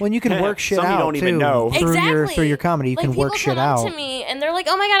 weird. When you can work shit Some you out don't even too, know. through your comedy, you like, can work shit people come out. up to me and they're like,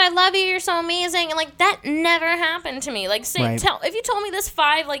 "Oh my god, I love you. You're so amazing." And like that never happened to me. Like, say, Right. if you told me this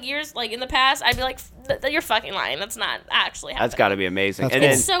 5 like years like in the past, I'd be like, You're fucking lying. That's not actually happening. That's got to be amazing. That's And cool.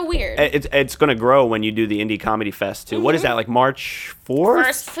 then It's so weird. it's going to grow when you do the Indie Comedy Fest too. What is that, like March 4th?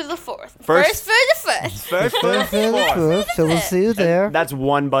 First for the fourth. First- First for the first. First for the fourth. So we'll see you there. That's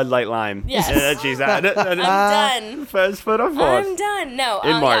one Bud Light Lime. Yes. Jeez, I'm done. First for the I'm fourth. done. No. In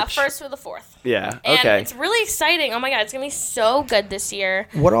Yeah, March. first for the fourth. Yeah. And Okay. it's really exciting. Oh my god, it's gonna be so good this year.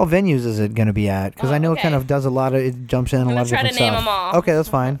 What all venues is it going to be at? Because Oh, I know okay. it kind of does a lot of, it jumps in a gonna lot of try to different name stuff. 'em all. Okay, that's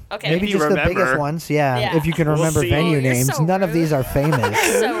fine. Okay. Maybe If you just the remember. biggest ones. Yeah. Yeah. If you can We'll remember see. venue Oh, you're names. so None of rude. these are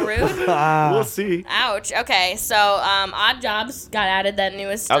famous. So rude. We'll see. Ouch. Okay, so Odd Jobs got added, that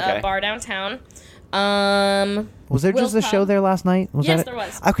newest Okay. bar downtown. Was there just Will's a show Pub. there last night? Was Yes, that it? there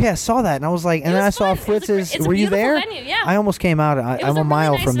was. Okay, I saw that and I was like, and then I was saw fun. It was a Fritz's. great- it's a Were you beautiful there? venue, yeah. I almost came out. I'm was a a really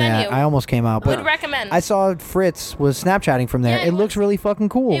mile nice from that. venue. I almost came out, but Would recommend. I saw Fritz was Snapchatting from there. Yeah, it it looks was- really fucking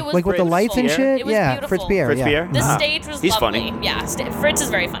cool, it was like with the lights and beautiful. shit. It was yeah, beautiful. Fritz Pierre. Fritz yeah. Pierre? The Ah. stage was He's lovely. funny. Yeah, Fritz is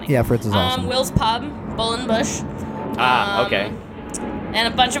very funny. Yeah, Fritz is awesome. Will's Pub, Bull and Bush. Okay. And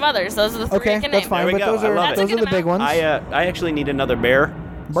a bunch of others. Those are the three Okay, I can that's name. fine. There we But go. those I are love it. those That's are a the good big ones. I actually need another bear.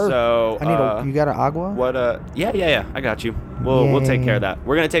 Burp. So I need you got an agua? What yeah, I got you. We'll take Yay. care of that.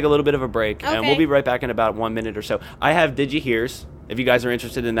 We're gonna take a little bit of a break and we'll Okay. be right back in about 1 minute or so. I have Did You Hears, if you guys are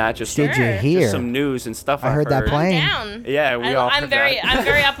interested in that. Just Did you Sure. hear? just some news and stuff. I heard that playing. Down. Yeah, we all I'm heard very that. I'm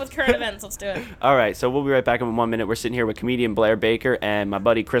very up with current events. Let's do it. All right, so we'll be right back in 1 minute. We're sitting here with comedian Blair Baker and my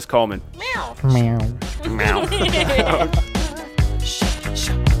buddy Chris Coleman. Meow. Meow. Meow.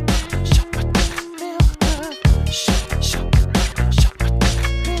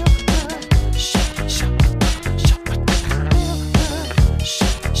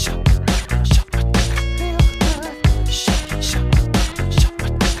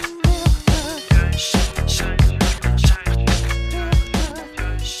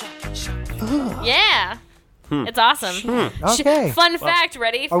 Yeah. It's awesome. Okay. Fun fact,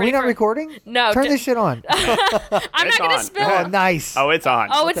 ready? Are we Ready not for- recording? No. Turn this shit on. I'm It's not gonna on. spill. Oh, nice. Oh, it's on.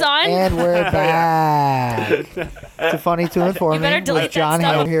 Oh, it's on. And we're back. Too funny to inform better me delete with that John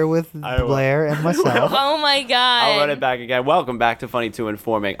stuff. Howard here with I will. Blair and myself. Oh my god. I'll run it back again. Welcome back to Funny to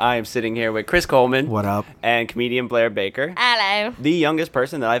Informing. I am sitting here with Chris Coleman. What up? And comedian Blair Baker, Hello. the youngest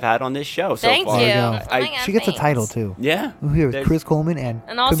person that I've had on this show so Thank far. you. There you Oh go. my I- God, She gets a thanks. title too. Yeah. We're here with There- Chris Coleman and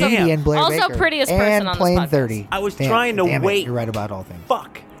also- comedian Blair also Baker. prettiest person and on this Plane podcast. 30. I was Damn- trying to damn it, wait. You're right about all things.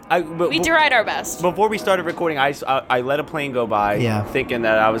 Fuck. We tried our best. Before we started recording, I let a plane go by, Yeah. thinking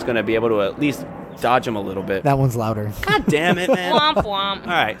that I was going to be able to at least dodge him a little bit. That one's louder. God damn it, man. Womp womp.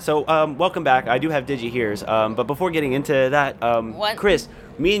 All right, so welcome back. I do have Did You Hears, but before getting into that, What? Chris,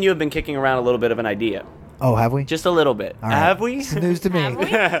 me and you have been kicking around a little bit of an idea, Oh, have we? just a little bit. All right. Have we? It's news to me.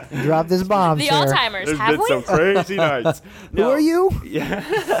 Have we? Drop this bomb, The sir. Alzheimer's, There's have been we? some crazy nights. Who are you? Yeah,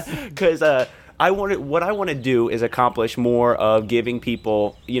 because what I want to do is accomplish more of giving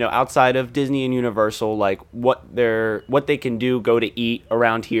people, outside of Disney and Universal, like what they can do, go to eat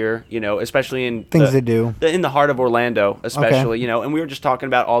around here, especially in Things to do. in the heart of Orlando, especially, and we were just talking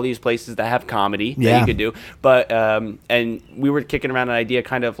about all these places that have comedy that Yeah. you could do, but and we were kicking around an idea,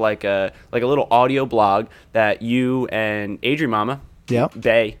 kind of like a little audio blog that you and Adri Mama, Yep.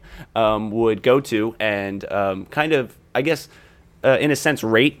 they would go to and kind of, I guess, in a sense,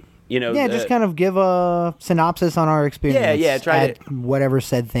 rate. Yeah, just kind of give a synopsis on our experience. Yeah, try at to- whatever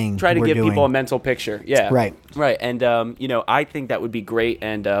said thing. try to we're give doing. people a mental picture. Yeah. Right. And I think that would be great.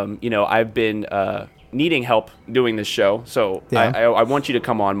 And I've been needing help doing this show, so Yeah. I want you to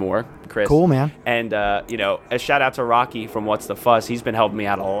come on more, Chris. Cool, man. And a shout out to Rocky from What's the Fuss. He's been helping me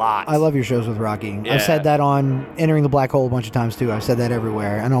out a lot. I love your shows with Rocky. Yeah. I've said that on Entering the Black Hole a bunch of times too. I've said that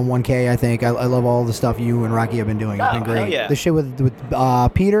everywhere. And on 1K, I think I love all the stuff you and Rocky have been doing. It's Oh, been great. hell yeah. The shit with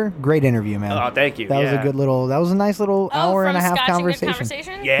Peter, great interview, man. Oh, thank you. That was Yeah. a good little. That was a nice little hour from and a half Scotch and Good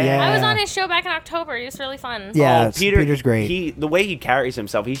conversation. Yeah. I was on his show back in October. He was really fun. Yeah, Oh, Peter's great. The way he carries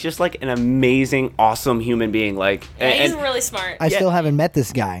himself, he's just like an amazing, awesome human being. Like, Yeah, he's and- really smart. I still haven't met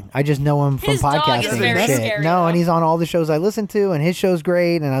this guy. I just know him from His dog is podcasting very and shit. scary, No, though. and he's on all the shows I listen to, and his show's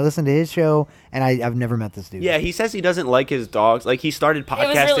great, and I listen to his show, and I've never met this dude. Yeah, he says he doesn't like his dogs. Like, he started podcasting.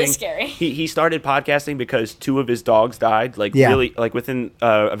 was really scary. He started podcasting because 2 of his dogs died, like, Yeah. really, like, within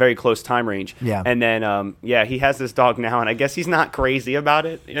a very close time range. Yeah. And then, he has this dog now, and I guess he's not crazy about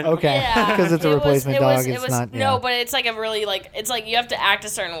it. You know? Okay. Yeah, Because it's a replacement dog. It It's was, not. No, yeah. but it's like a really it's like you have to act a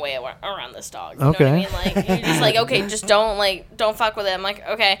certain way around this dog. You Okay. know what I mean? Like you're just like, okay, just don't fuck with it. I'm like,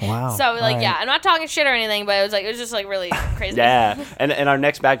 okay. Wow. So like, All right. yeah, I'm not talking shit or anything, but it was just like really crazy. Yeah. And in our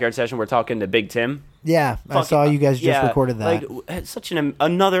next backyard session, we're talking to Big Tim. Yeah, I saw you guys just recorded that. Like, such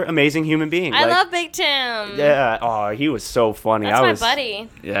another amazing human being. I like, love Big Tim. Yeah. Oh, he was so funny. That's my buddy.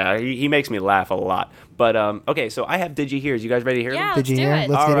 Yeah, he makes me laugh a lot. But okay, so I have Did You Hears. You guys ready to hear Yeah, them? Did you let's hear? do it.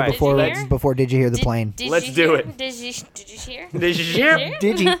 Let's get Alright. it before Did You Hear the plane? Let's do it. Did you hear? Did you hear?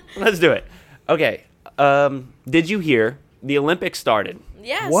 Did you? Let's do it. Okay. Did you hear the Olympics started?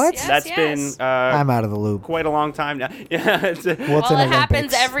 Yes. What? Yes, That's yes. been I'm out of the loop. quite a long time now. Yeah. What's Well, an it Olympics?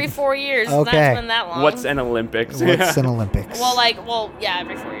 happens every 4 years. So Okay. that's been that long. What's an Olympics? What's an Olympics? Yeah,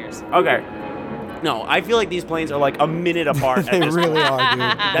 every 4 years. Okay. No, I feel like these planes are like a minute apart. They at this really point. are, dude.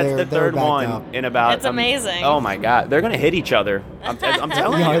 That's the third backed one up. in about. It's amazing. Oh my god, they're gonna hit each other. I'm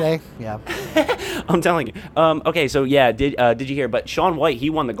telling Are you. they? Yeah. I'm telling you. Okay, so yeah, did you hear? But Shaun White, he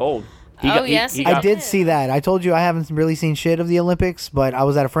won the gold. Yes, he I got- did see that. I told you I haven't really seen shit of the Olympics, but I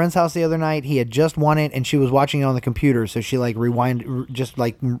was at a friend's house the other night. He had just won it, and she was watching it on the computer, so she like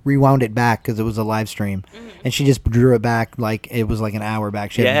rewound it back because it was a live stream, and she just drew it back like it was like an hour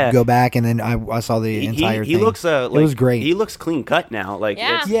back. She had to go back, and then I saw the entire He thing. looks it was great. He looks clean cut now. Like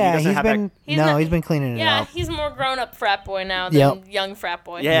Yeah. it's, Yeah, he doesn't have that- he's been cleaning it Yeah, up. he's more grown up frat boy now than Yep. young frat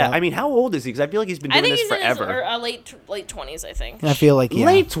boy. Yeah, Yeah. I mean, how old is he? Because I feel like he's been I doing think this he's forever. in his late 20s, I think. I feel like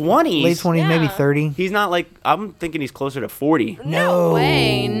Late 20s. late 20s, maybe Yeah. 30. He's not like I'm thinking he's closer to 40. No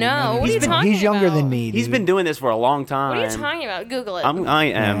way, no. What are you talking He's younger about? than me. He's dude. been doing this for a long time. What are you talking about? Google it. I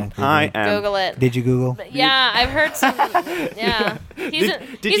am. Yeah, I am. Google it. Did you Google? Yeah, I've heard some. Yeah.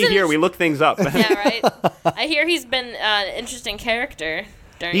 Did you hear? We look things up. Yeah, right. I hear he's been an interesting character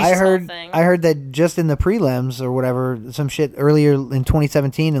during this I whole heard thing. that just in the prelims or whatever, some shit earlier in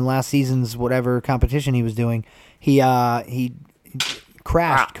 2017 in last season's whatever competition he was doing, he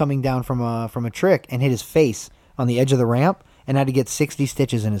crashed coming down from a trick and hit his face on the edge of the ramp and had to get 60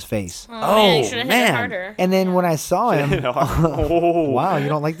 stitches in his face. Oh, man, you should have hit man. it harder. And then when I saw him, Oh. wow, you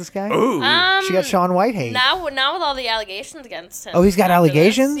don't like this guy? Ooh. She got Shaun White hate. Now with all the allegations against him. Oh, he's got after this.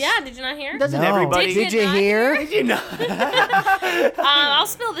 allegations? Yeah, did you not hear? Doesn't No. everybody? Did you not hear? Did you know? I'll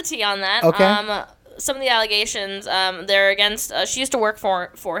spill the tea on that. Okay. Some of the allegations, they're against. She used to work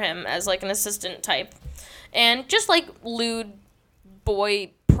for him as like an assistant type, and just like lewd boy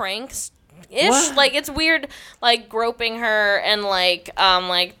pranks ish. What? Like it's weird, like groping her and like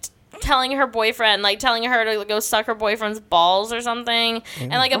telling her boyfriend, like telling her to go suck her boyfriend's balls or something,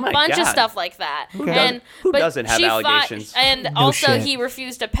 and like a Oh my bunch of God. stuff like that. Who And who but doesn't have she allegations? and No also shit. he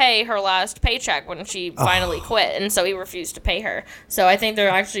refused to pay her last paycheck when she finally quit, and so he refused to pay her. So I think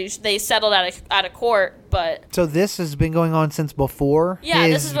they settled out of court, but So this has been going on since before yeah,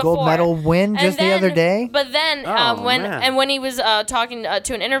 his this is gold before. medal win And just the then- other day? But then Oh, man. when he was talking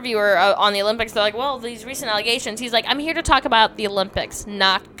to an interviewer on the Olympics, they're like, "Well, these recent allegations." He's like, "I'm here to talk about the Olympics,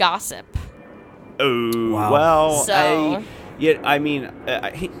 not gossip." Oh, Wow. well, So- I mean,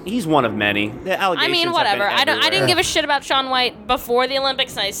 he's one of many. The I allegations mean, have whatever. been I didn't everywhere. give a shit about Shaun White before the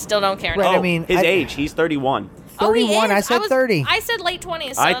Olympics, and I still don't care. Right, now. Oh, I mean, his I- age. He's 31. Oh, he 31, is. I said 30. I said late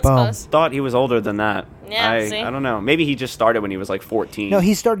 20s, so I that's close. thought he was older than that. Yeah, see? I don't know. Maybe he just started when he was like 14. No,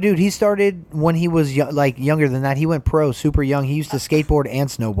 he started when he was younger than that. He went pro super young. He used to skateboard and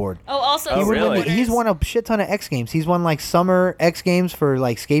snowboard. Oh, also, Oh, really? He's won a shit ton of X Games. He's won like summer X Games for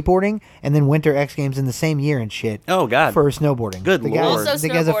like skateboarding and then winter X Games in the same year and shit. Oh, God. For snowboarding. Good the guy, lord. Also, the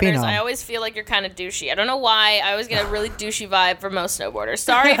guy's a snowboarders, phenom. I always feel like you're kind of douchey. I don't know why. I always get a really douchey vibe from most snowboarders.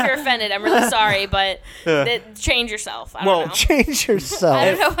 Sorry if you're offended. I'm really sorry, but change yourself. I don't Well, know. Change yourself. I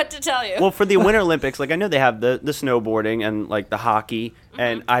don't know what to tell you. Well, for the Winter Olympics, like I know they have the snowboarding and like the hockey,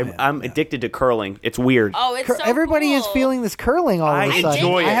 and I'm addicted to curling. It's weird. oh, it's so Everybody is cool. feeling this curling all I of a sudden.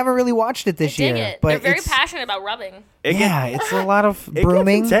 enjoy it. I haven't really watched it this Dig year, it. but They're very it's, passionate about rubbing. It yeah, gets- it's a lot of gets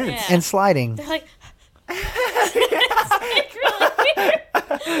brooming intense. and sliding. They're like, it's really weird.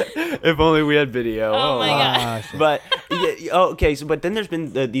 if only we had video. Oh my God. Ah, shit. But okay, so but then there's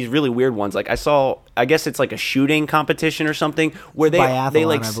been these really weird ones. Like I guess it's like a shooting competition or something where they Biathlon,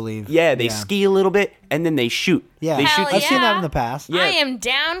 like I believe. Yeah, they Yeah. ski a little bit and then they shoot. Yeah, they Hell shoot. I've seen that yeah. in the past. Yeah. I am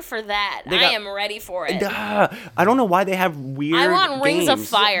down for that. They I got- am ready for it. I don't know why they have weird. I want Rings of games.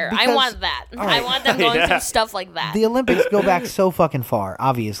 Fire. I Because- want that. all right. I want them going Yeah. through stuff like that. The Olympics go back so fucking far,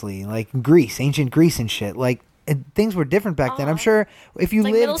 obviously. Like Greece, ancient Greece and shit. Like things were different back then. I'm sure if you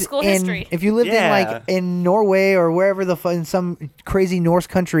Like lived middle school in history. if you lived in Yeah. like in Norway or wherever in some crazy Norse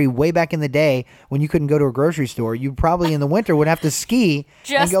country way back in the day when you couldn't go to a grocery store, you probably in the winter would have to ski and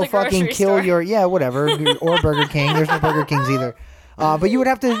Just go the fucking grocery kill store. your whatever or Burger King. There's no Burger Kings either. But you would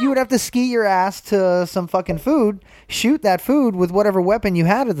have to ski your ass to some fucking food, shoot that food with whatever weapon you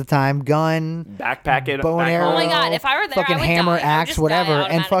had at the time, gun, Backpack it. bow and back arrow. Oh my God, if I were there, I fucking would hammer, die. I would axe, just die whatever, and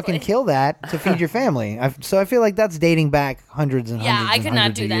automatically. fucking kill that to feed your family. So I feel like that's dating back hundreds and Yeah, hundreds I and could not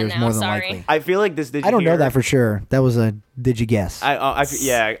hundreds do of that years now, more than sorry. likely. I feel like this. Did I don't you know hear? that for sure. That was a did you guess?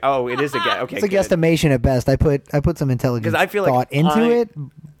 Yeah. Oh, it is a guess. Okay. It's a good. guesstimation at best. I put some intelligence 'Cause I feel like thought into I- it,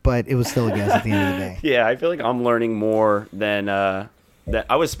 but it was still a guess at the end of the day. Yeah, I feel like I'm learning more than that.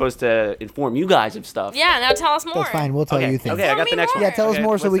 I was supposed to inform you guys of stuff. Yeah, now tell us more. That's fine. We'll tell Okay. you things. Okay, I got Tell the me next more. one. Yeah, tell us Okay,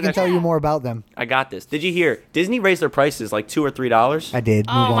 more so what's we the can next tell one? you more about them. I got this. Did you hear? Disney raised their prices like $2 or $3. I did.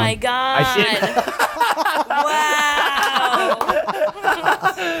 Oh Move my on. God. Wow.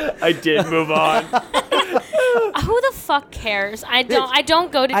 I did move on. Who the fuck cares? I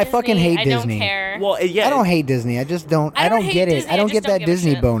don't go to Disney. I fucking hate I don't Disney. care. Well, yeah. I don't hate Disney. I just don't. I I don't don't hate get it. Disney, I I don't just get don't that give a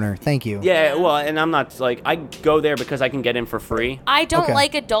Disney shit. boner. Thank you. Yeah, well, and I'm not like I go there because I can get in for free. I don't Okay.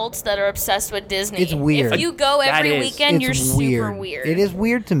 like adults that are obsessed with Disney. It's weird. If you go That every is. weekend, you're It's super weird. It is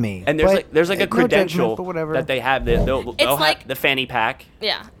weird to me. And but there's like a no judgment, credential but whatever. that they have. They'll have like- the fanny pack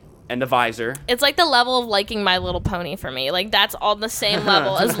Yeah. and the visor. It's like the level of liking My Little Pony for me. Like, that's on the same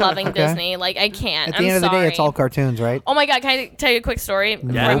level as loving Okay. Disney. Like, I can't. At the end of the day, it's sorry. all cartoons, right? Oh my God, can I tell you a quick story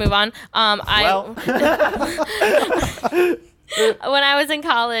before I Nope. move on? Well, When I was in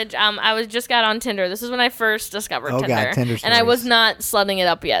college, I was just got on Tinder. This is when I first discovered Oh, God, Tinder. Tinder And I was stories. not slutting it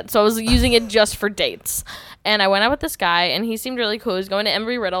up yet. So I was using it just for dates. And I went out with this guy, and he seemed really cool. He was going to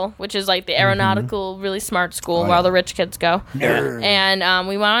Embry-Riddle, which is like the aeronautical, really smart school Oh, where yeah. all the rich kids go. Nerd. And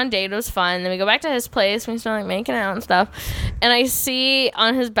we went on a date. It was fun. Then we go back to his place. We started like making out and stuff. And I see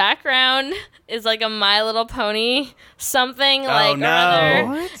on his background is like a My Little Pony something like no. or other.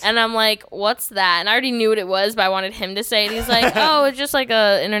 What? And I'm like, what's that? And I already knew what it was, but I wanted him to say it. He's like, oh, it's just like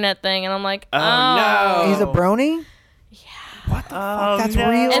a internet thing. And I'm like, oh, no. He's a brony. What the Oh, fuck? That's no.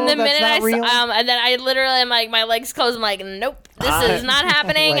 real. And the That's minute not real? and then I literally am like, my legs closed. I'm like, nope, this is not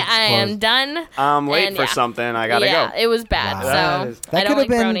happening. Legs I am closed. done. I'm waiting And for yeah. something. I gotta yeah, go. it was bad. Wow. So That is- I That don't could have like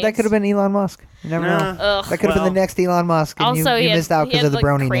been. bronies. That could have been Elon Musk. You never Nah. know. Ugh. That could have been the next Elon Musk, and Also, you he missed had, out he because had of the like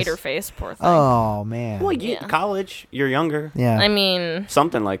broniness. crater face, poor thing. Oh man. Well, Yeah. college, you're younger. yeah. I mean,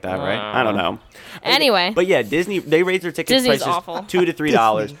 Something like that, right? I don't know. anyway. But yeah, Disney they raised their ticket Disney's prices awful. $2 to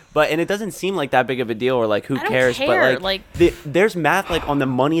 $3, and it doesn't seem like that big of a deal or like who I don't cares. care, But like- there's math like on the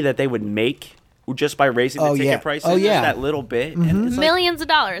money that they would make just by raising the Oh, ticket yeah. prices. Oh, yeah. Just that little bit. And it's like, millions of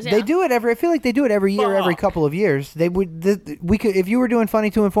dollars. Yeah. They do it every. I feel like they do it every year, every Fuck. couple of years. They would. We could. If you were doing Funny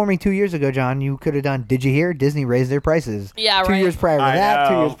to Informing 2 years ago, John, you could have done. Did you hear? Disney raised their prices. Yeah, 2 right. years prior to I that.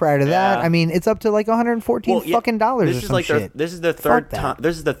 2 know. years prior to that. Yeah. I mean, it's up to like 114 well, yeah, fucking dollars This or is some like shit. this is the third that. time.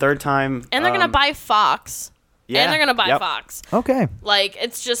 This is the third time. And they're gonna buy Fox. Yeah. And they're gonna buy Yep. Fox. Okay. Like,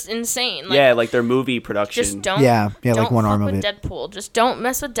 it's just insane. Like, Yeah, like their movie production. just don't. Yeah, like don't one arm fuck of with it. Deadpool. Just don't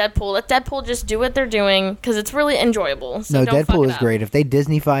mess with Deadpool. Let Deadpool just do what they're doing because it's really enjoyable. So No, don't fuck Deadpool it is up. great. If they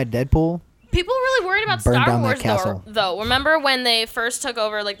Disneyfied Deadpool, People were really worried about Burn Star down that Wars castle. though. Remember when they first took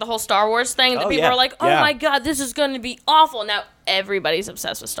over like the whole Star Wars thing? The Oh, people yeah. were like, "Oh Yeah. my god, this is going to be awful." Now everybody's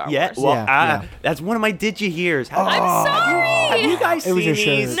obsessed with Star Yeah, Wars. well, Yeah. that's one of my did you hears. I'm sorry. Have you guys It was seen your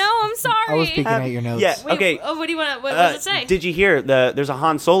these? shirt. No, I'm sorry. I was peeking at your notes. Yeah. Wait, Okay. what do you want? What does it say? Did you hear there's a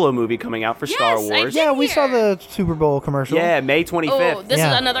Han Solo movie coming out for Star Yes, I Wars? did. Yeah, we saw Here. the Super Bowl commercial. Yeah, May 25th. Oh, this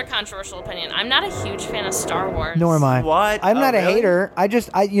Yeah. is another controversial opinion. I'm not a huge fan of Star Wars. Nor am I. What? I'm Oh, not a really? hater. I've Yeah, seen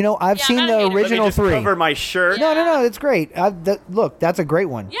I'm not a the hater. Let me Let me original just three. cover my shirt. Yeah. No, it's great. Look, that's a great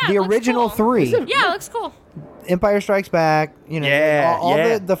one. Yeah, the it looks original cool. three. Yeah, it looks cool. Empire Strikes Back. You know, Yeah, all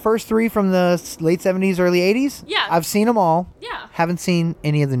yeah. the first three from the late 70s, early 80s. Yeah. I've seen them all. Yeah. Haven't seen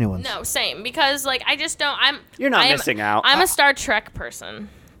any of the new ones. No, same. Because like I just don't. You're not I'm- missing out. I'm a Star Trek person,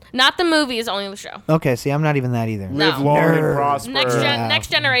 not the movies, only the show. Okay, see, I'm not even that either. No. Live long and Nerd. prosper. Yeah. Next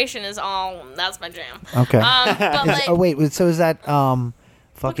generation is all. That's my jam. Okay. But like, Oh wait, so is that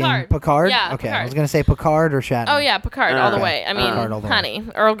fucking Picard. Yeah, Okay, I Picard. was gonna say Picard or Shatner. oh yeah, Picard all the Okay. way. I mean, Picard all the way. honey,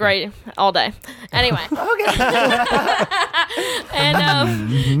 Earl Grey all day. Anyway. And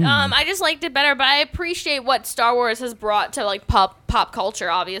I just liked it better, but I appreciate what Star Wars has brought to like pop culture.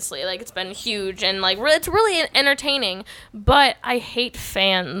 Obviously, like it's been huge and like it's really entertaining. But I hate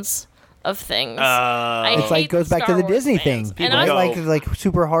fans of things. I It's like hate goes back Star to the Wars Disney fans. thing. And People I, go- Like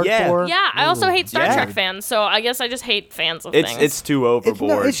super hardcore. yeah, I also hate Star Yeah. Trek fans. So I guess I just hate fans of It's things. it's too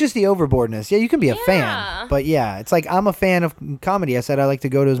overboard. It's just the overboardness. Yeah, you can be a Yeah. fan, but yeah, it's like I'm a fan of comedy. I said I like to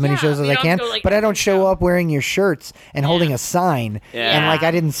go to as many Yeah, shows as you I don't can, go, like, but I every don't show show. up wearing your shirts and holding a sign. Yeah. And like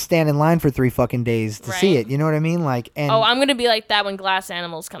I didn't stand in line for 3 fucking days to see Right. it. You know what I mean? Like, and Oh, I'm gonna be like that when Glass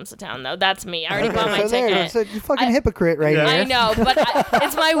Animals comes to town, though. That's me. I already bought my so there, ticket. so you fucking hypocrite right Yeah. here. I know, but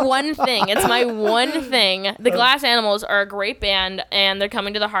it's my one thing thing. It's my one thing. The Glass Animals are a great band, and they're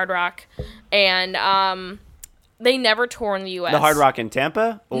coming to the Hard Rock, and they never tour in the U.S. The Hard Rock in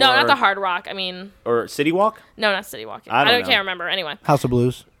Tampa? No, not the Hard Rock. I mean, or City Walk? No, not City Walk. I don't know. Can't remember. Anyway. House of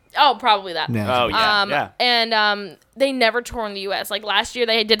Blues. Oh, probably that. Yeah. Oh, yeah. Yeah. And they never tour in the U.S. Like last year,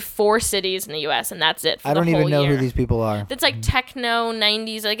 they did 4 cities in the U.S. and that's it. For I don't the even whole know year. who these people are. It's like techno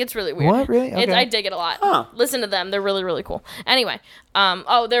 90s. Like it's really weird. What? Really? Okay. I dig it a lot. Huh. Listen to them. They're really, really cool. Anyway,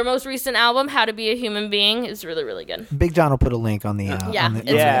 their most recent album, How to Be a Human Being, is really, really good. Big John will put a link on the, Yeah, on the, it's- on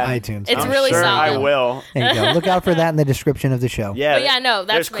the Yeah. iTunes. It's I'm really sure solid. I will. There you go. Look out for that in the description of the show. Yeah. But yeah, no,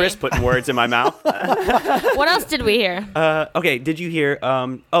 that's There's Chris me. putting words in my mouth. What else did we hear? Okay, did you hear?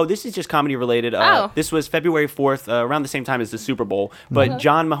 This is just comedy related. This was February 4th, around the same time as the Super Bowl. But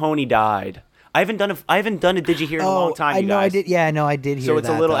John Mahoney died. I haven't done a Did You Hear in a long time. I you know. guys. I did. Yeah, no, I did hear. So it's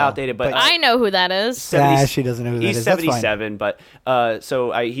a that, little though. outdated, but I know who that is. Nah, she doesn't know who that he's is. That's fine. 77, but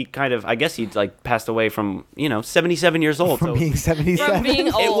he kind of, I guess he'd like passed away from 77 years old. from so being 77. From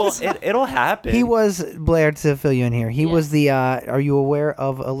being old. it'll happen. He was, Blair, to fill you in here. He was the. Are you aware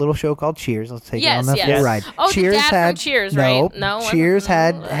of a little show called Cheers? Let's take Yes, it on the yes. full ride. Oh, the Cheers dad from had Cheers, right? No, No, Cheers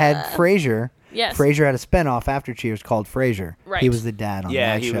wasn't- had Frasier. Yes. Frasier had a spinoff after Cheers called Frasier. Right. He was the dad on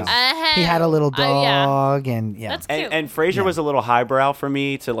Yeah, that he show. was- He had a little yeah. dog, and yeah. That's cute. and Frasier was a little highbrow for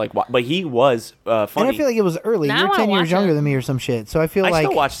me to like, but he was funny. And I feel like it was early. Now I You're wanna 10 years watch younger it. than me or some shit. So I feel I like.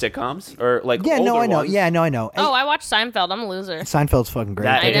 still watch sitcoms or like Yeah, no, older I know. ones. Yeah, no, I know. Oh, I watched Seinfeld. I'm a loser. Seinfeld's fucking great.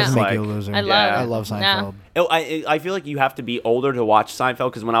 That That doesn't is make like- you a loser. I love Yeah. I love Seinfeld. Oh, I feel like you have to be older to watch Seinfeld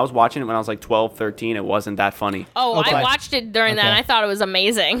because when I was watching it when I was like 12, 13, it wasn't that funny. Oh, Okay. I watched it during that, Okay. and I thought it was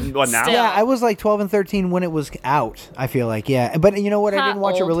amazing. What, now? Still. Yeah, I was like 12 and 13 when it was out, I feel like. Yeah. But you know what? I Ha, didn't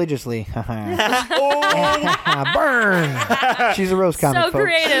watch it old. religiously. Burn! She's a roast comic, So folks.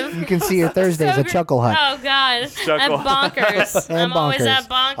 creative. You can see her Thursdays at Chuckle Hut. Oh God, Chuckle at Bonkers. And I'm always Bonkers. at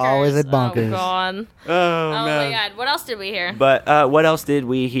Bonkers. Always at Bonkers. Oh God. Oh, Oh man. my God. What else did we hear? But what else did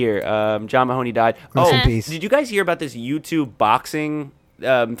we hear? John Mahoney died. Rest oh, in peace. Did you guys hear about this YouTube boxing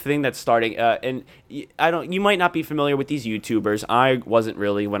thing that's starting? And you might not be familiar with these YouTubers. I wasn't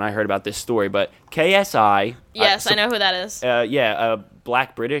really when I heard about this story, but KSI. Yes, I know who that is.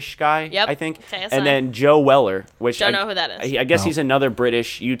 Black British guy, Yep, I think. KSI. And then Joe Weller, which Don't know who that is. I guess No. he's another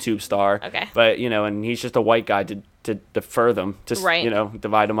British YouTube star. Okay. But and he's just a white guy to defer them, to Right.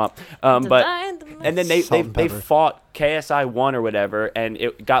 divide them up. Divide But them and then they Salt and they pepper. fought KSI 1 or whatever, and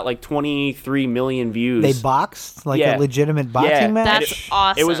it got like 23 million views. They boxed? Like Yeah. a legitimate boxing Yeah. match? That's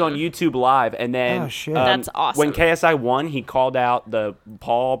awesome. It was on YouTube Live, and then Oh, shit. That's awesome. When KSI won, he called out the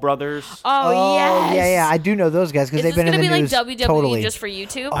Paul brothers. Oh, yes. yeah. I do know those guys because Is they've this been in gonna the be like news WWE totally. just for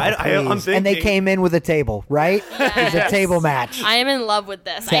YouTube? I'm Please. And they thinking- came in with a table, right? It's a Yes. table match. I am in love with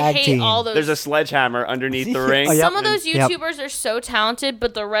this. I Tag hate team. all those. There's a sledgehammer underneath the ring. Oh, yep. Some of those Yep. YouTubers are so talented,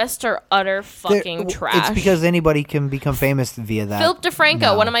 but the rest are utter fucking trash. It's because anybody can become famous via that. Philip DeFranco,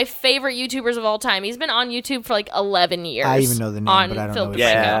 No. one of my favorite YouTubers of all time. He's been on YouTube for like 11 years. I even know the name, on but I don't Philip know. DeFranco.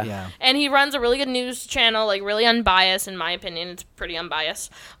 Yeah. Yeah. And he runs a really good news channel, like really unbiased, in my opinion. It's pretty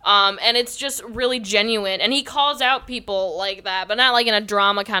unbiased. And it's just really genuine. And he calls out people like that, but not like in a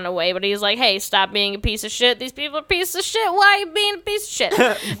drama kind of way. But he's like, hey, stop being a piece of shit. These people are pieces of shit. Why are you being a piece of shit?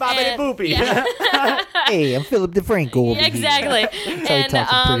 Bobbity And- boopy. Yeah. Hey, I'm Philip DeFranco. over here. Exactly. how he And talks,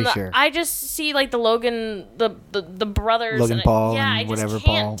 I'm pretty sure. I just see like the Logan, the brothers, Logan and Paul yeah, and I just whatever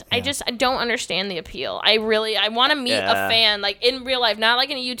can't. Paul, I don't understand the appeal. I want to meet a Yeah. fan like in real life, not like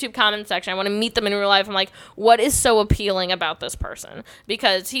in a YouTube comment section. I want to meet them in real life. I'm like, what is so appealing about this person?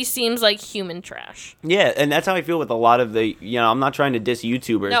 Because he seems like human trash. Yeah, and that's how I feel with a lot of the, I'm not trying to diss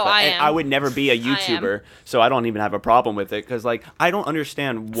YouTubers. No, but, I and am. I would never be a YouTuber, so I don't even have a problem with it, because, like, I don't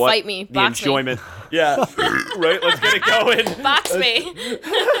understand what Fight me, the box me. enjoyment... Yeah, right, let's get it going. Box me.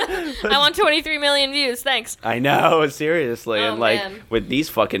 I want 23 million views. Thanks. I know, seriously, Oh, and, like, man. with these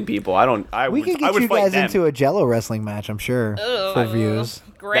fucking people, I We could get would you fight guys them. into a Jello wrestling match, I'm sure, Ugh. for views.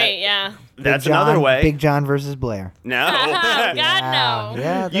 Great, yeah. That's Big John, another way. Big John versus Blair. No. God, no.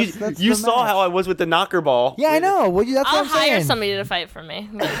 Yeah, You, that's you the saw match. how I was with the knocker ball. Yeah, I know. Well, that's I'll what I'm saying. hire somebody to fight for me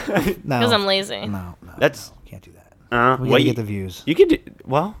No, because I'm lazy. No, That's... can't do that. Uh, We well, gotta you, get the views. you could do...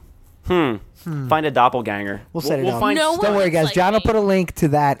 Well, find a doppelganger. We'll set it up. Find, No Don't worry, looks guys. like John will me. put a link to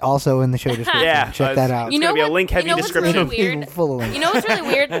that also in the show description. Yeah, Check that out. It's gonna be a link-heavy you know what's really description. weird? Full of links. You know what's really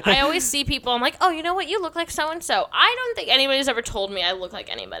weird? I always see people. I'm like, oh, you know what? You look like so and so. I don't think anybody's ever told me I look like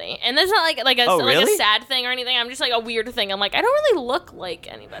anybody, and that's not like Oh, like really? a sad thing or anything. I'm just like a weird thing. I'm like, I don't really look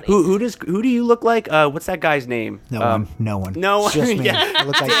like anybody. Who do you look like? What's that guy's name? No one. No one. no It's just one. me. Yeah. I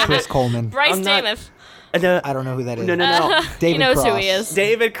look like Chris Coleman. Bryce I'm not- Damath. I don't know who that is. No. David he knows Cross. who he is.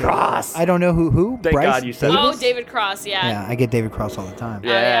 David Cross. I don't know who. Thank Bryce God you said it. Oh, Davis? David Cross. Yeah. Yeah, I get David Cross all the time.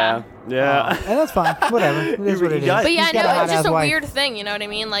 Yeah. Yeah. And that's fine. Whatever. It is what it is. got- But yeah, He's got no, hot it's just ass a wife. weird thing, you know what I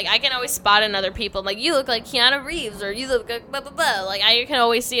mean? Like, I can always spot in other people, like, you look like Keanu Reeves, or you look like blah, blah, blah. Like, I can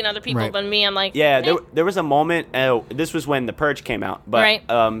always see in other people, Right. but me, I'm like, Yeah, eh. there was a moment. This was when The Purge came out, but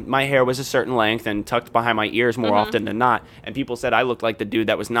Right. my hair was a certain length and tucked behind my ears more often than not. And people said I looked like the dude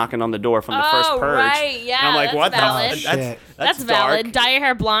that was knocking on the door from the first Oh, Purge. right, yeah, And I'm like, that's what valid. the? Shit. That's dark. valid. Dye your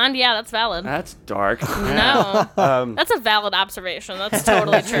hair blonde? Yeah, that's valid. That's dark. No. That's a valid observation. That's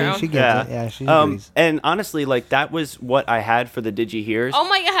totally true. She gets it. Yeah, she agrees. And honestly, like that was what I had for the Digi Hears. Oh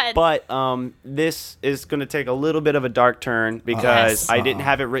my god. But this is going to take a little bit of a dark turn because Yes. I didn't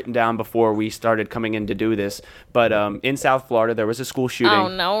have it written down before we started coming in to do this. But in South Florida, there was a school shooting. Oh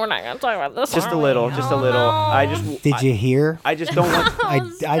no, we're not gonna talk about this. Just are a we? little, just a Oh, little. no. Did you hear? I just don't want.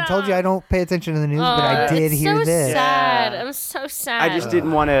 I told you I don't pay attention to the news, but I did it's hear so this. Sad. Yeah. I'm so sad. I just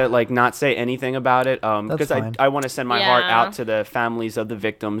didn't want to like not say anything about it because fine. I want to send my heart Yeah. out to the families of the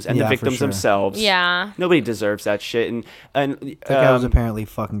victims and Yeah, the for victims sure. themselves. Yeah. Nobody deserves that shit. And That guy was apparently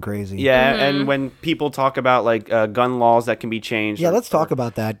fucking crazy. yeah, Mm-hmm. and when people talk about like gun laws that can be changed. Yeah, or- let's talk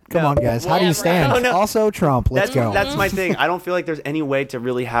about that. Come on, guys. How do you Whatever. stand? No, no. Also, Trump. Let's go. That's my thing. I don't feel like there's any way to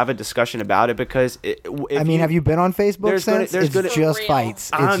really have a discussion about it because I mean, have you been on Facebook there's gonna- since? there's It's gonna- just For real.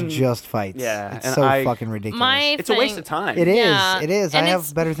 fights. It's just fights. yeah, It's and so I- fucking ridiculous. My It's a waste thing- of time. It is. Yeah. It is. And I it's-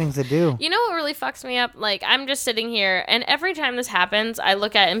 have better things to do. You know what really fucks me up? Like, I'm just sitting here, and every time this happens, I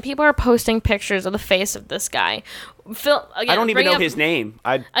look at, and people are posting pictures of the face of this guy. Phil, again, I don't even bring know up- his name.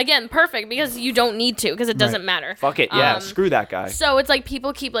 Again, perfect, because you don't need to, because it doesn't matter. Fuck it. Yeah, Um, screw that guy. So it's like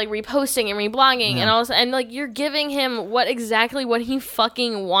people keep like reposting and reblogging and all, and like you're giving him what he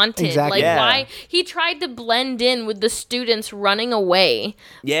fucking wanted. Exactly. Like Yeah. why he tried to blend in with the students running away.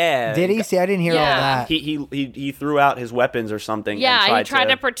 Yeah. Did he? See, I didn't hear all Yeah. that. He threw out his weapons or something. Yeah, and he tried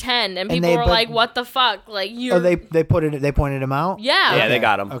to pretend, and people they- were but- like, "What the fuck?" Like you. Oh, they pointed him out. Yeah. Yeah, they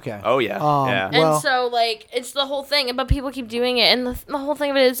got him. Okay. Oh yeah. Yeah. And Well- so, like, it's the whole thing, but people keep doing it, and the whole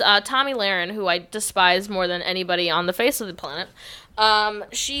thing of it is Tommy Lahren, who I despise more than anybody on the face of the planet.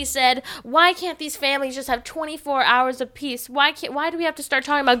 She said, "Why can't these families just have 24 hours of peace? Why do we have to start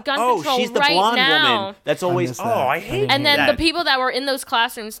talking about gun control she's the right blonde now?" woman. That's always. missed Oh, that. I I hate. didn't And then that. the people that were in those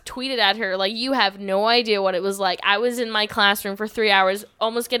classrooms tweeted at her, like, "You have no idea what it was like. I was in my classroom for 3 hours,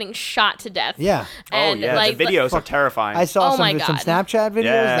 almost getting shot to death." Yeah. Oh And, yeah, like, the videos are terrifying. I saw Oh my some God. Snapchat videos.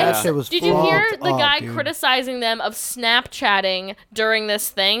 Yeah. That shit was. Did you hear fucked the up, guy dude. criticizing them of Snapchatting during this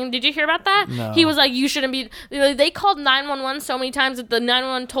thing? Did you hear about that? No. He was like, "You shouldn't be." They called 911 so many times that the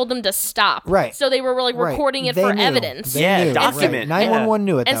 911 told them to stop. Right. So they were like Right. recording it They for knew. evidence. They Yeah, knew. document. 911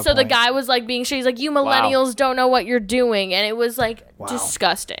 knew at And that so the point. guy was like being, she's like, "You millennials don't know what you're doing," and it was like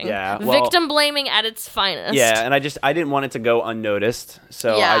disgusting. Yeah, well- Victim blaming at its finest. Yeah, and I didn't want it to go unnoticed,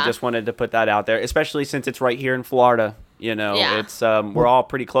 so Yeah. I just wanted to put that out there, especially since it's right here in Florida. You know, Yeah. it's we're all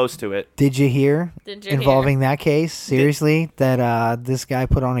pretty close to it. Did you hear? Did you involving that case? Seriously, that this guy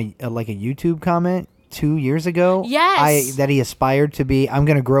put on a YouTube comment 2 years ago. Yes. That he aspired to be. I'm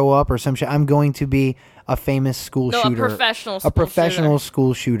gonna grow up or some shit. I'm going to be a famous school No, a shooter. professional A school professional shooter.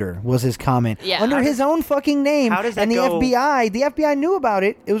 school shooter was his comment. Yeah. Under his own fucking name. how does that and the go? the FBI knew about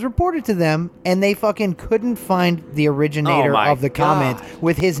it. It was reported to them, and they fucking couldn't find the originator my of the comment God.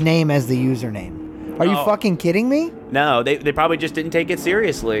 with his name as the username. Are you Oh. fucking kidding me? No, they probably just didn't take it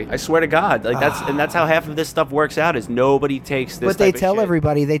seriously. I swear to God, like that's how half of this stuff works out. Is nobody takes this. But they type of tell shit.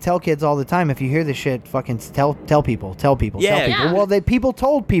 everybody, they tell kids all the time, if you hear this shit, fucking tell people, tell people, Yeah. tell people. Yeah. Well, people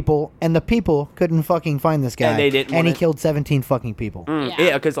told people, and the people couldn't fucking find this guy. And they didn't and he wanna- killed 17 fucking people. Yeah.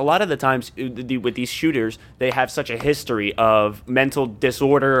 Yeah, because a lot of the times with these shooters, they have such a history of mental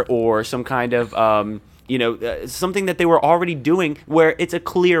disorder or some kind of, something that they were already doing where it's a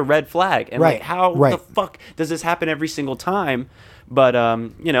clear red flag. And Right, like, how right. the fuck does this happen every single time? But,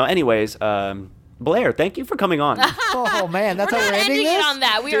 anyways, Blair, thank you for coming on. Oh, man, that's We're how not we're ending ending this? it on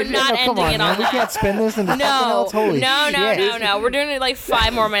that. We are Dude, not no, come ending on, it man. on We that. can't spin this into something No, else. Holy shit. no. We're doing like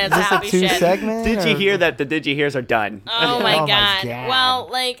 5 more minutes of Is this a happy 2 shit. segment? Did you or- hear that the Did You Hears are done? Oh my, Oh my god. God. Well,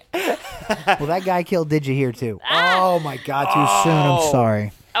 like, Well, that guy killed Did You Hear, too? Ah. Oh, my God, too soon. I'm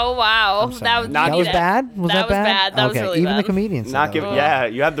sorry. oh wow, Sorry. that was Not That you was need bad? Was that bad? That was okay. really Even bad. the comedians said Not that giving. was Yeah,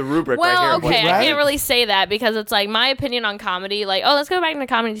 you have the rubric right Well, here. okay, I Right? can't really say that because it's like my opinion on comedy. Like, oh, let's go back into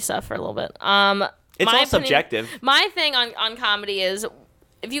comedy stuff for a little bit. It's my all opinion- subjective. My thing on comedy is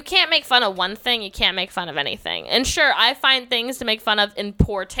if you can't make fun of one thing, you can't make fun of anything. And sure, I find things to make fun of in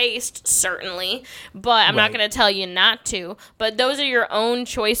poor taste, certainly, but I'm not going to tell you not to. But those are your own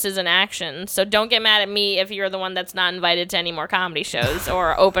choices and actions. So don't get mad at me if you're the one that's not invited to any more comedy shows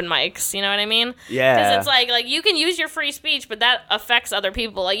or open mics. You know what I mean? Yeah. Because it's like you can use your free speech, but that affects other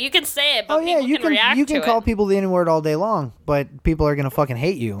people. Like, you can say it, but people can react to it. You can call people the N-word all day long, but people are going to fucking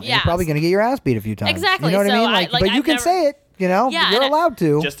hate you. And you're probably going to get your ass beat a few times. Exactly. You know what I mean? But you can say it. You know, you're allowed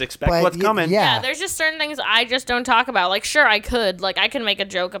to. Just expect what's coming. Yeah, there's just certain things I just don't talk about. Like, sure, I could. Like, I can make a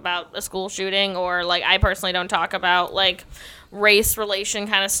joke about a school shooting, or, like, I personally don't talk about, like, race relation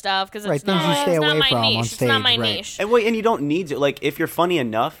kind of stuff, because it's not my niche. It's not my niche. And you don't need to. Like, if you're funny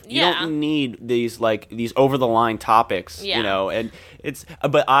enough, you don't need these over-the-line topics, you know, and it's,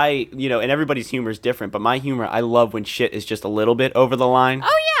 but and everybody's humor is different, but my humor, I love when shit is just a little bit over the line.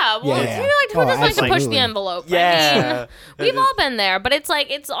 Oh, yeah. Well, who doesn't like to push the envelope? Yeah. I mean, we've all been there, but it's like,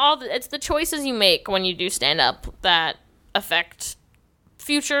 it's the choices you make when you do stand up that affect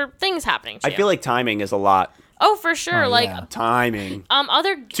future things happening to you. I feel like timing is a lot. Oh, for sure. Timing.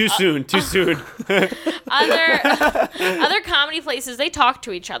 Too soon. Other comedy places, they talk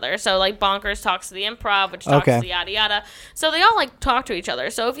to each other. So, like, Bonkers talks to the Improv, which talks to the yada yada. So they all, like, talk to each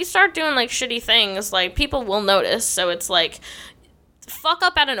other. So if you start doing, like, shitty things, like, people will notice. So it's like, fuck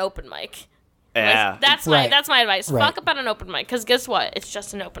up at an open mic. Yeah. Like, that's my advice. Fuck up at an open mic, because guess what? It's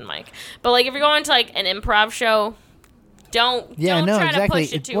just an open mic. But, like, if you're going to, like, an improv show, don't try to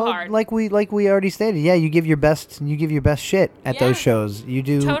push it too hard. Like we already stated, you give your best shit at those shows. You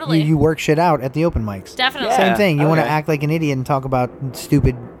do you work shit out at the open mics. Definitely. Same thing. You want to act like an idiot and talk about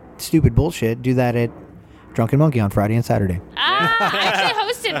stupid bullshit. Do that at Drunken Monkey on Friday and Saturday. I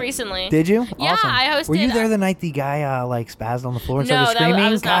actually hosted recently. Did you? Yeah, awesome. I hosted. Were you there the night the guy like spazzed on the floor and No, started screaming?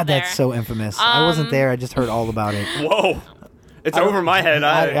 I was not there. That's so infamous. I wasn't there. I just heard all about it. Whoa. It's over my head.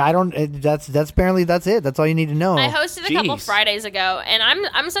 I don't. That's apparently that's it. That's all you need to know. I hosted a couple Fridays ago, and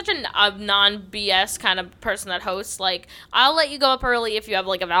I'm such a non BS kind of person that hosts. Like, I'll let you go up early if you have,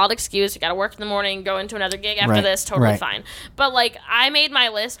 like, a valid excuse. You got to work in the morning, go into another gig after this. Totally fine. But, like, I made my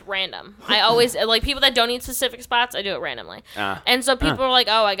list random. I always like people that don't need specific spots. I do it randomly. And so people are like,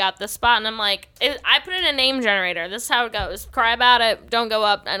 "Oh, I got this spot," and I'm like, I put in a name generator. This is how it goes. Cry about it. Don't go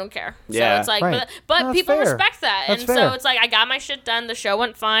up. I don't care. Yeah. So it's like, but people respect that, That's and fair. so it's like I got my shit done. The show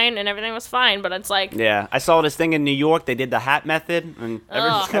went fine and everything was fine, but it's like, I saw this thing in New York. They did the hat method, and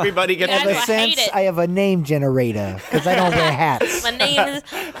everybody gets Ever this. hate it. I have a name generator because I don't wear hats. I'm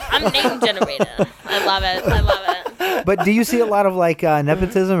name generator. I love it. But do you see a lot of like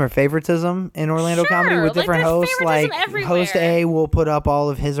nepotism or favoritism in Orlando comedy with different there's hosts? Like everywhere. host A will put up all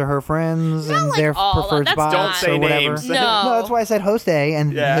of his or her friends and like their all. preferred That's spots Don't say or whatever. names. No. That's why I said host A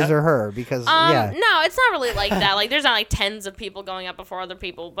and his or her because No, it's not really like that. Like, there's not like tens of people going up before other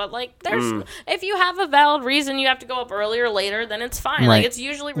people, but like there's if you have a valid reason you have to go up earlier or later, then it's fine. Like, it's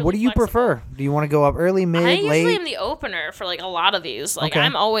usually really What do you flexible. prefer? Do you want to go up early, mid, I late? usually am the opener for like a lot of these. Like, Okay.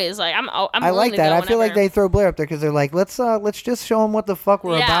 I'm always like I'm I like that. I feel like they throw Blair up there because they're like, let's just show them what the fuck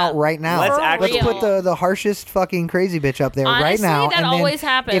we're about right now. Let's put the harshest fucking crazy bitch up there right now. That and always then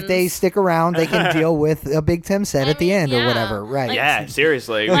happens. If they stick around, they can deal with a Big Tim set at the end or yeah. whatever. Right. Like, Yeah,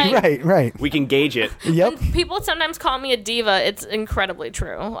 seriously. right. We can gauge it. Yep. When people sometimes call me a diva, it's incredibly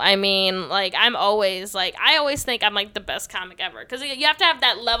true. I mean, like, I always think I'm like the best comic ever, because you have to have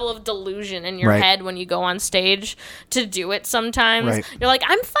that level of delusion in your head when you go on stage to do it sometimes. You're like,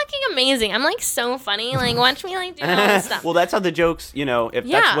 I'm fucking amazing. I'm like so funny. Like, watch me like do all this stuff. Well, that's how the jokes, if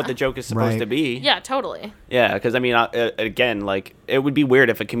that's what the joke is supposed to be. Yeah, totally. Yeah, because I mean, again, like, it would be weird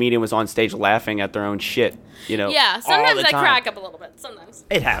if a comedian was on stage laughing at their own shit. Yeah, sometimes I crack up a little bit. Sometimes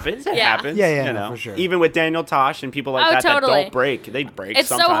it happens. It Yeah. happens. Yeah, for sure. Even with Daniel Tosh and people like that totally. that don't break, they break. It's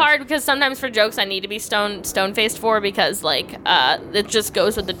sometimes. so hard because sometimes for jokes I need to be stone faced for, because like it just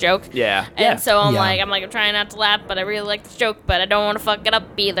goes with the joke. Yeah. And so I'm Yeah. I'm trying not to laugh, but I really like this joke, but I don't want to fuck it up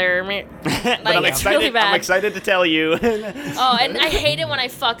either. Like, But I'm it's excited. really bad. I'm excited to tell you. Oh, and I hate it when I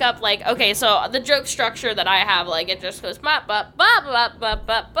fuck up. Like, okay, so the joke structure that I have, like, it just goes bop bop bop bop bop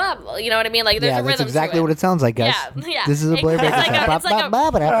bop bop. You know what I mean? Like, there's a rhythm. That's exactly to it. what it sounds like, guys. Yeah. This is a Blair Baker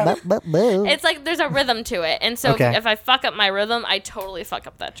It's like there's a rhythm to it, and so if I fuck up my rhythm, I totally fuck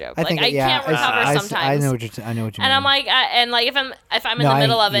up that joke. I can't recover sometimes. I know what you mean. And I'm like, if I'm in the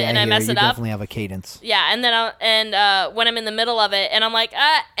middle of it and I mess it up, definitely have a cadence. Yeah, and then when I'm in the middle of it and I'm like,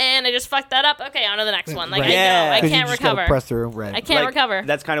 and I just fucked that up. Okay, on to the next one. Like, I can't recover. Press through. I can't recover.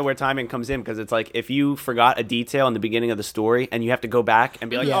 That's kind of where timing comes in, because it's like if you forgot a detail in the beginning of the story and you have to go back and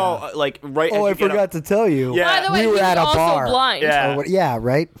be like, I forgot to tell you. Yeah. By the way, we were at a also bar. blind. Yeah. Yeah,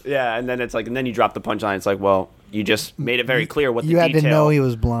 right? Yeah, and then it's like, and then you drop the punchline. It's like, well, you just made it very clear what you the had detail. to know he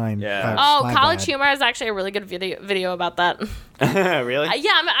was blind. Yeah. Oh, My College bad. Humor is actually a really good video about that. Really?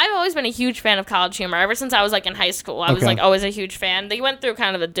 Yeah, I've always been a huge fan of College Humor. Ever since I was like in high school, I was Okay. like always a huge fan. They went through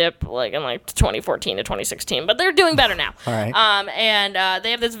kind of a dip like in like 2014 to 2016, but they're doing better now. All right. And they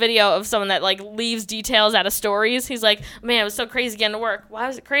have this video of someone that like leaves details out of stories. He's like, man, it was so crazy getting to work. Why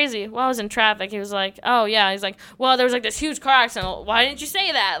was it crazy? Well, I was in traffic. He was like, oh yeah. He's like, well, there was like this huge car accident. Why didn't you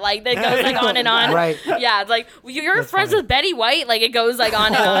say that? Like that goes like on and on. Right. Yeah, it's like you're That's friends funny. with Betty White. Like it goes like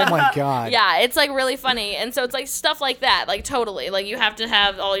on and on. Oh my god. Yeah, it's like really funny, and so it's like stuff like that, like totally, like you have to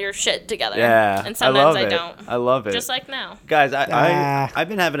have all your shit together. Yeah. and sometimes I love it. don't. I love it. Just like now. Guys, Ah. I've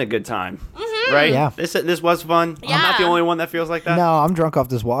been having a good time. Right? Yeah. This was fun. I'm not the Yeah. only one that feels like that. No, I'm drunk off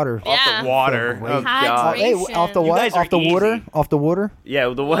this water. Yeah. Off the water. Great. Oh god. Hey, Hydration. off the You what? guys are Off the water? easy. Off the water? Yeah,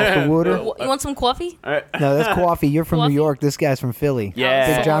 the Off the water. water? You want some coffee? No, that's coffee. You're from Coffee? New York. This guy's from Philly.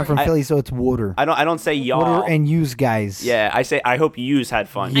 Yeah. Big John from I- Philly, so it's water. I don't say y'all. Water and use guys. Yeah, I say I hope yous had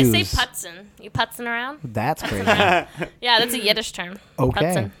fun. I say Use. putzing. You putzing around? That's crazy. Yeah, that's a Yiddish term. Okay.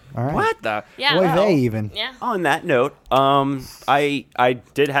 Putzing. All right. What the? Yeah. Oy wow. vey even. Yeah. On that note, I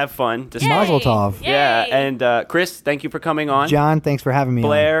did have fun. Yay. Mazel tov. Yay. Yeah, and Chris, thank you for coming on. John, thanks for having me on.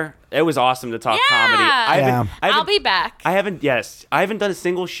 Blair, it was awesome to talk Yeah. comedy. Yeah. I'll be back. I haven't done a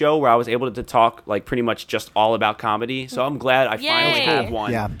single show where I was able to talk like pretty much just all about comedy. So I'm glad I finally Yay. have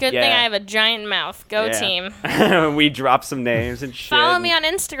one. Yeah. Good Yeah. thing I have a giant mouth. Go Yeah. team. We dropped some names and shit. Follow me on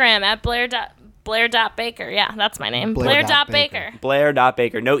Instagram at Blair.Baker. Yeah, that's my name. Blair.Baker. Blair.Baker.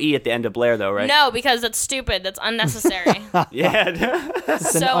 Blair.Baker. No E at the end of Blair though, right? No, because that's stupid. That's unnecessary. Yeah.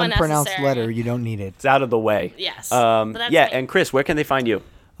 It's an so unpronounced unnecessary. letter. You don't need it. It's out of the way. Yes. But that's Yeah, me. and Chris, where can they find you?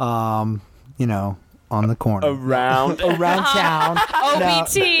 You know, on the corner. Around. Around town.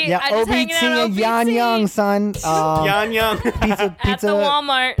 OBT. Yeah, I just hanging OBT out and OBT. Yan Young, son. Yan Young. At the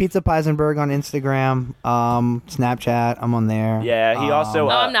Walmart. Pizza Peisenberg on Instagram. Snapchat. I'm on there. Yeah, he also. Oh,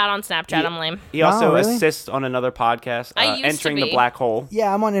 I'm not on Snapchat. I'm lame. He also Oh, really? assists on another podcast, I used to Entering the be. Black Hole.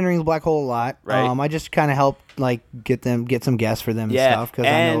 Yeah, I'm on Entering the Black Hole a lot. Right. I just kind of help like get some guests for them and Yeah, stuff because I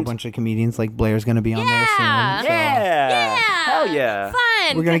know a and- bunch of comedians. Like Blair's gonna be on there soon. Yeah. So Yeah. Hell yeah.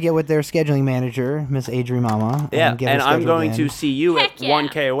 Fun. we're gonna get with their scheduling manager, Miss Adri Mama. Yeah, get her and I'm scheduled going in. to see you at Heck yeah.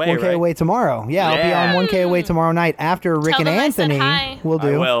 1K away, 1K right? away tomorrow. Yeah, I'll be Yeah. on 1K away tomorrow night after Rick and them I said Anthony. hi. Will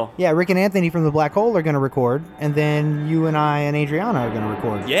do. I will. Yeah, Rick and Anthony from the Black Hole are gonna record, and then you and I and Adriana are gonna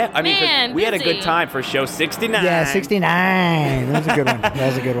record. Yeah, I mean, 'cause Man, we had a busy. good time for show 69. Yeah, 69. That was a good one. That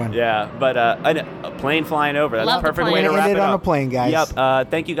was a good one. Yeah, but a plane flying over. That's Love a the perfect plane. way to We're wrap gonna it end it on up. a plane, guys. Yep.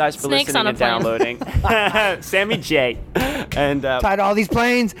 Thank you guys for Snakes listening on a and plane. downloading. Sammy J. And Tied all these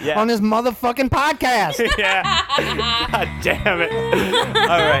planes Yeah. on this motherfucking podcast. yeah. God damn it. All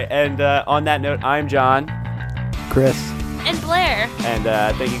right. And on that note, I'm John. Chris. And Blair. And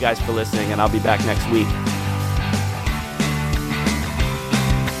thank you guys for listening. And I'll be back next week.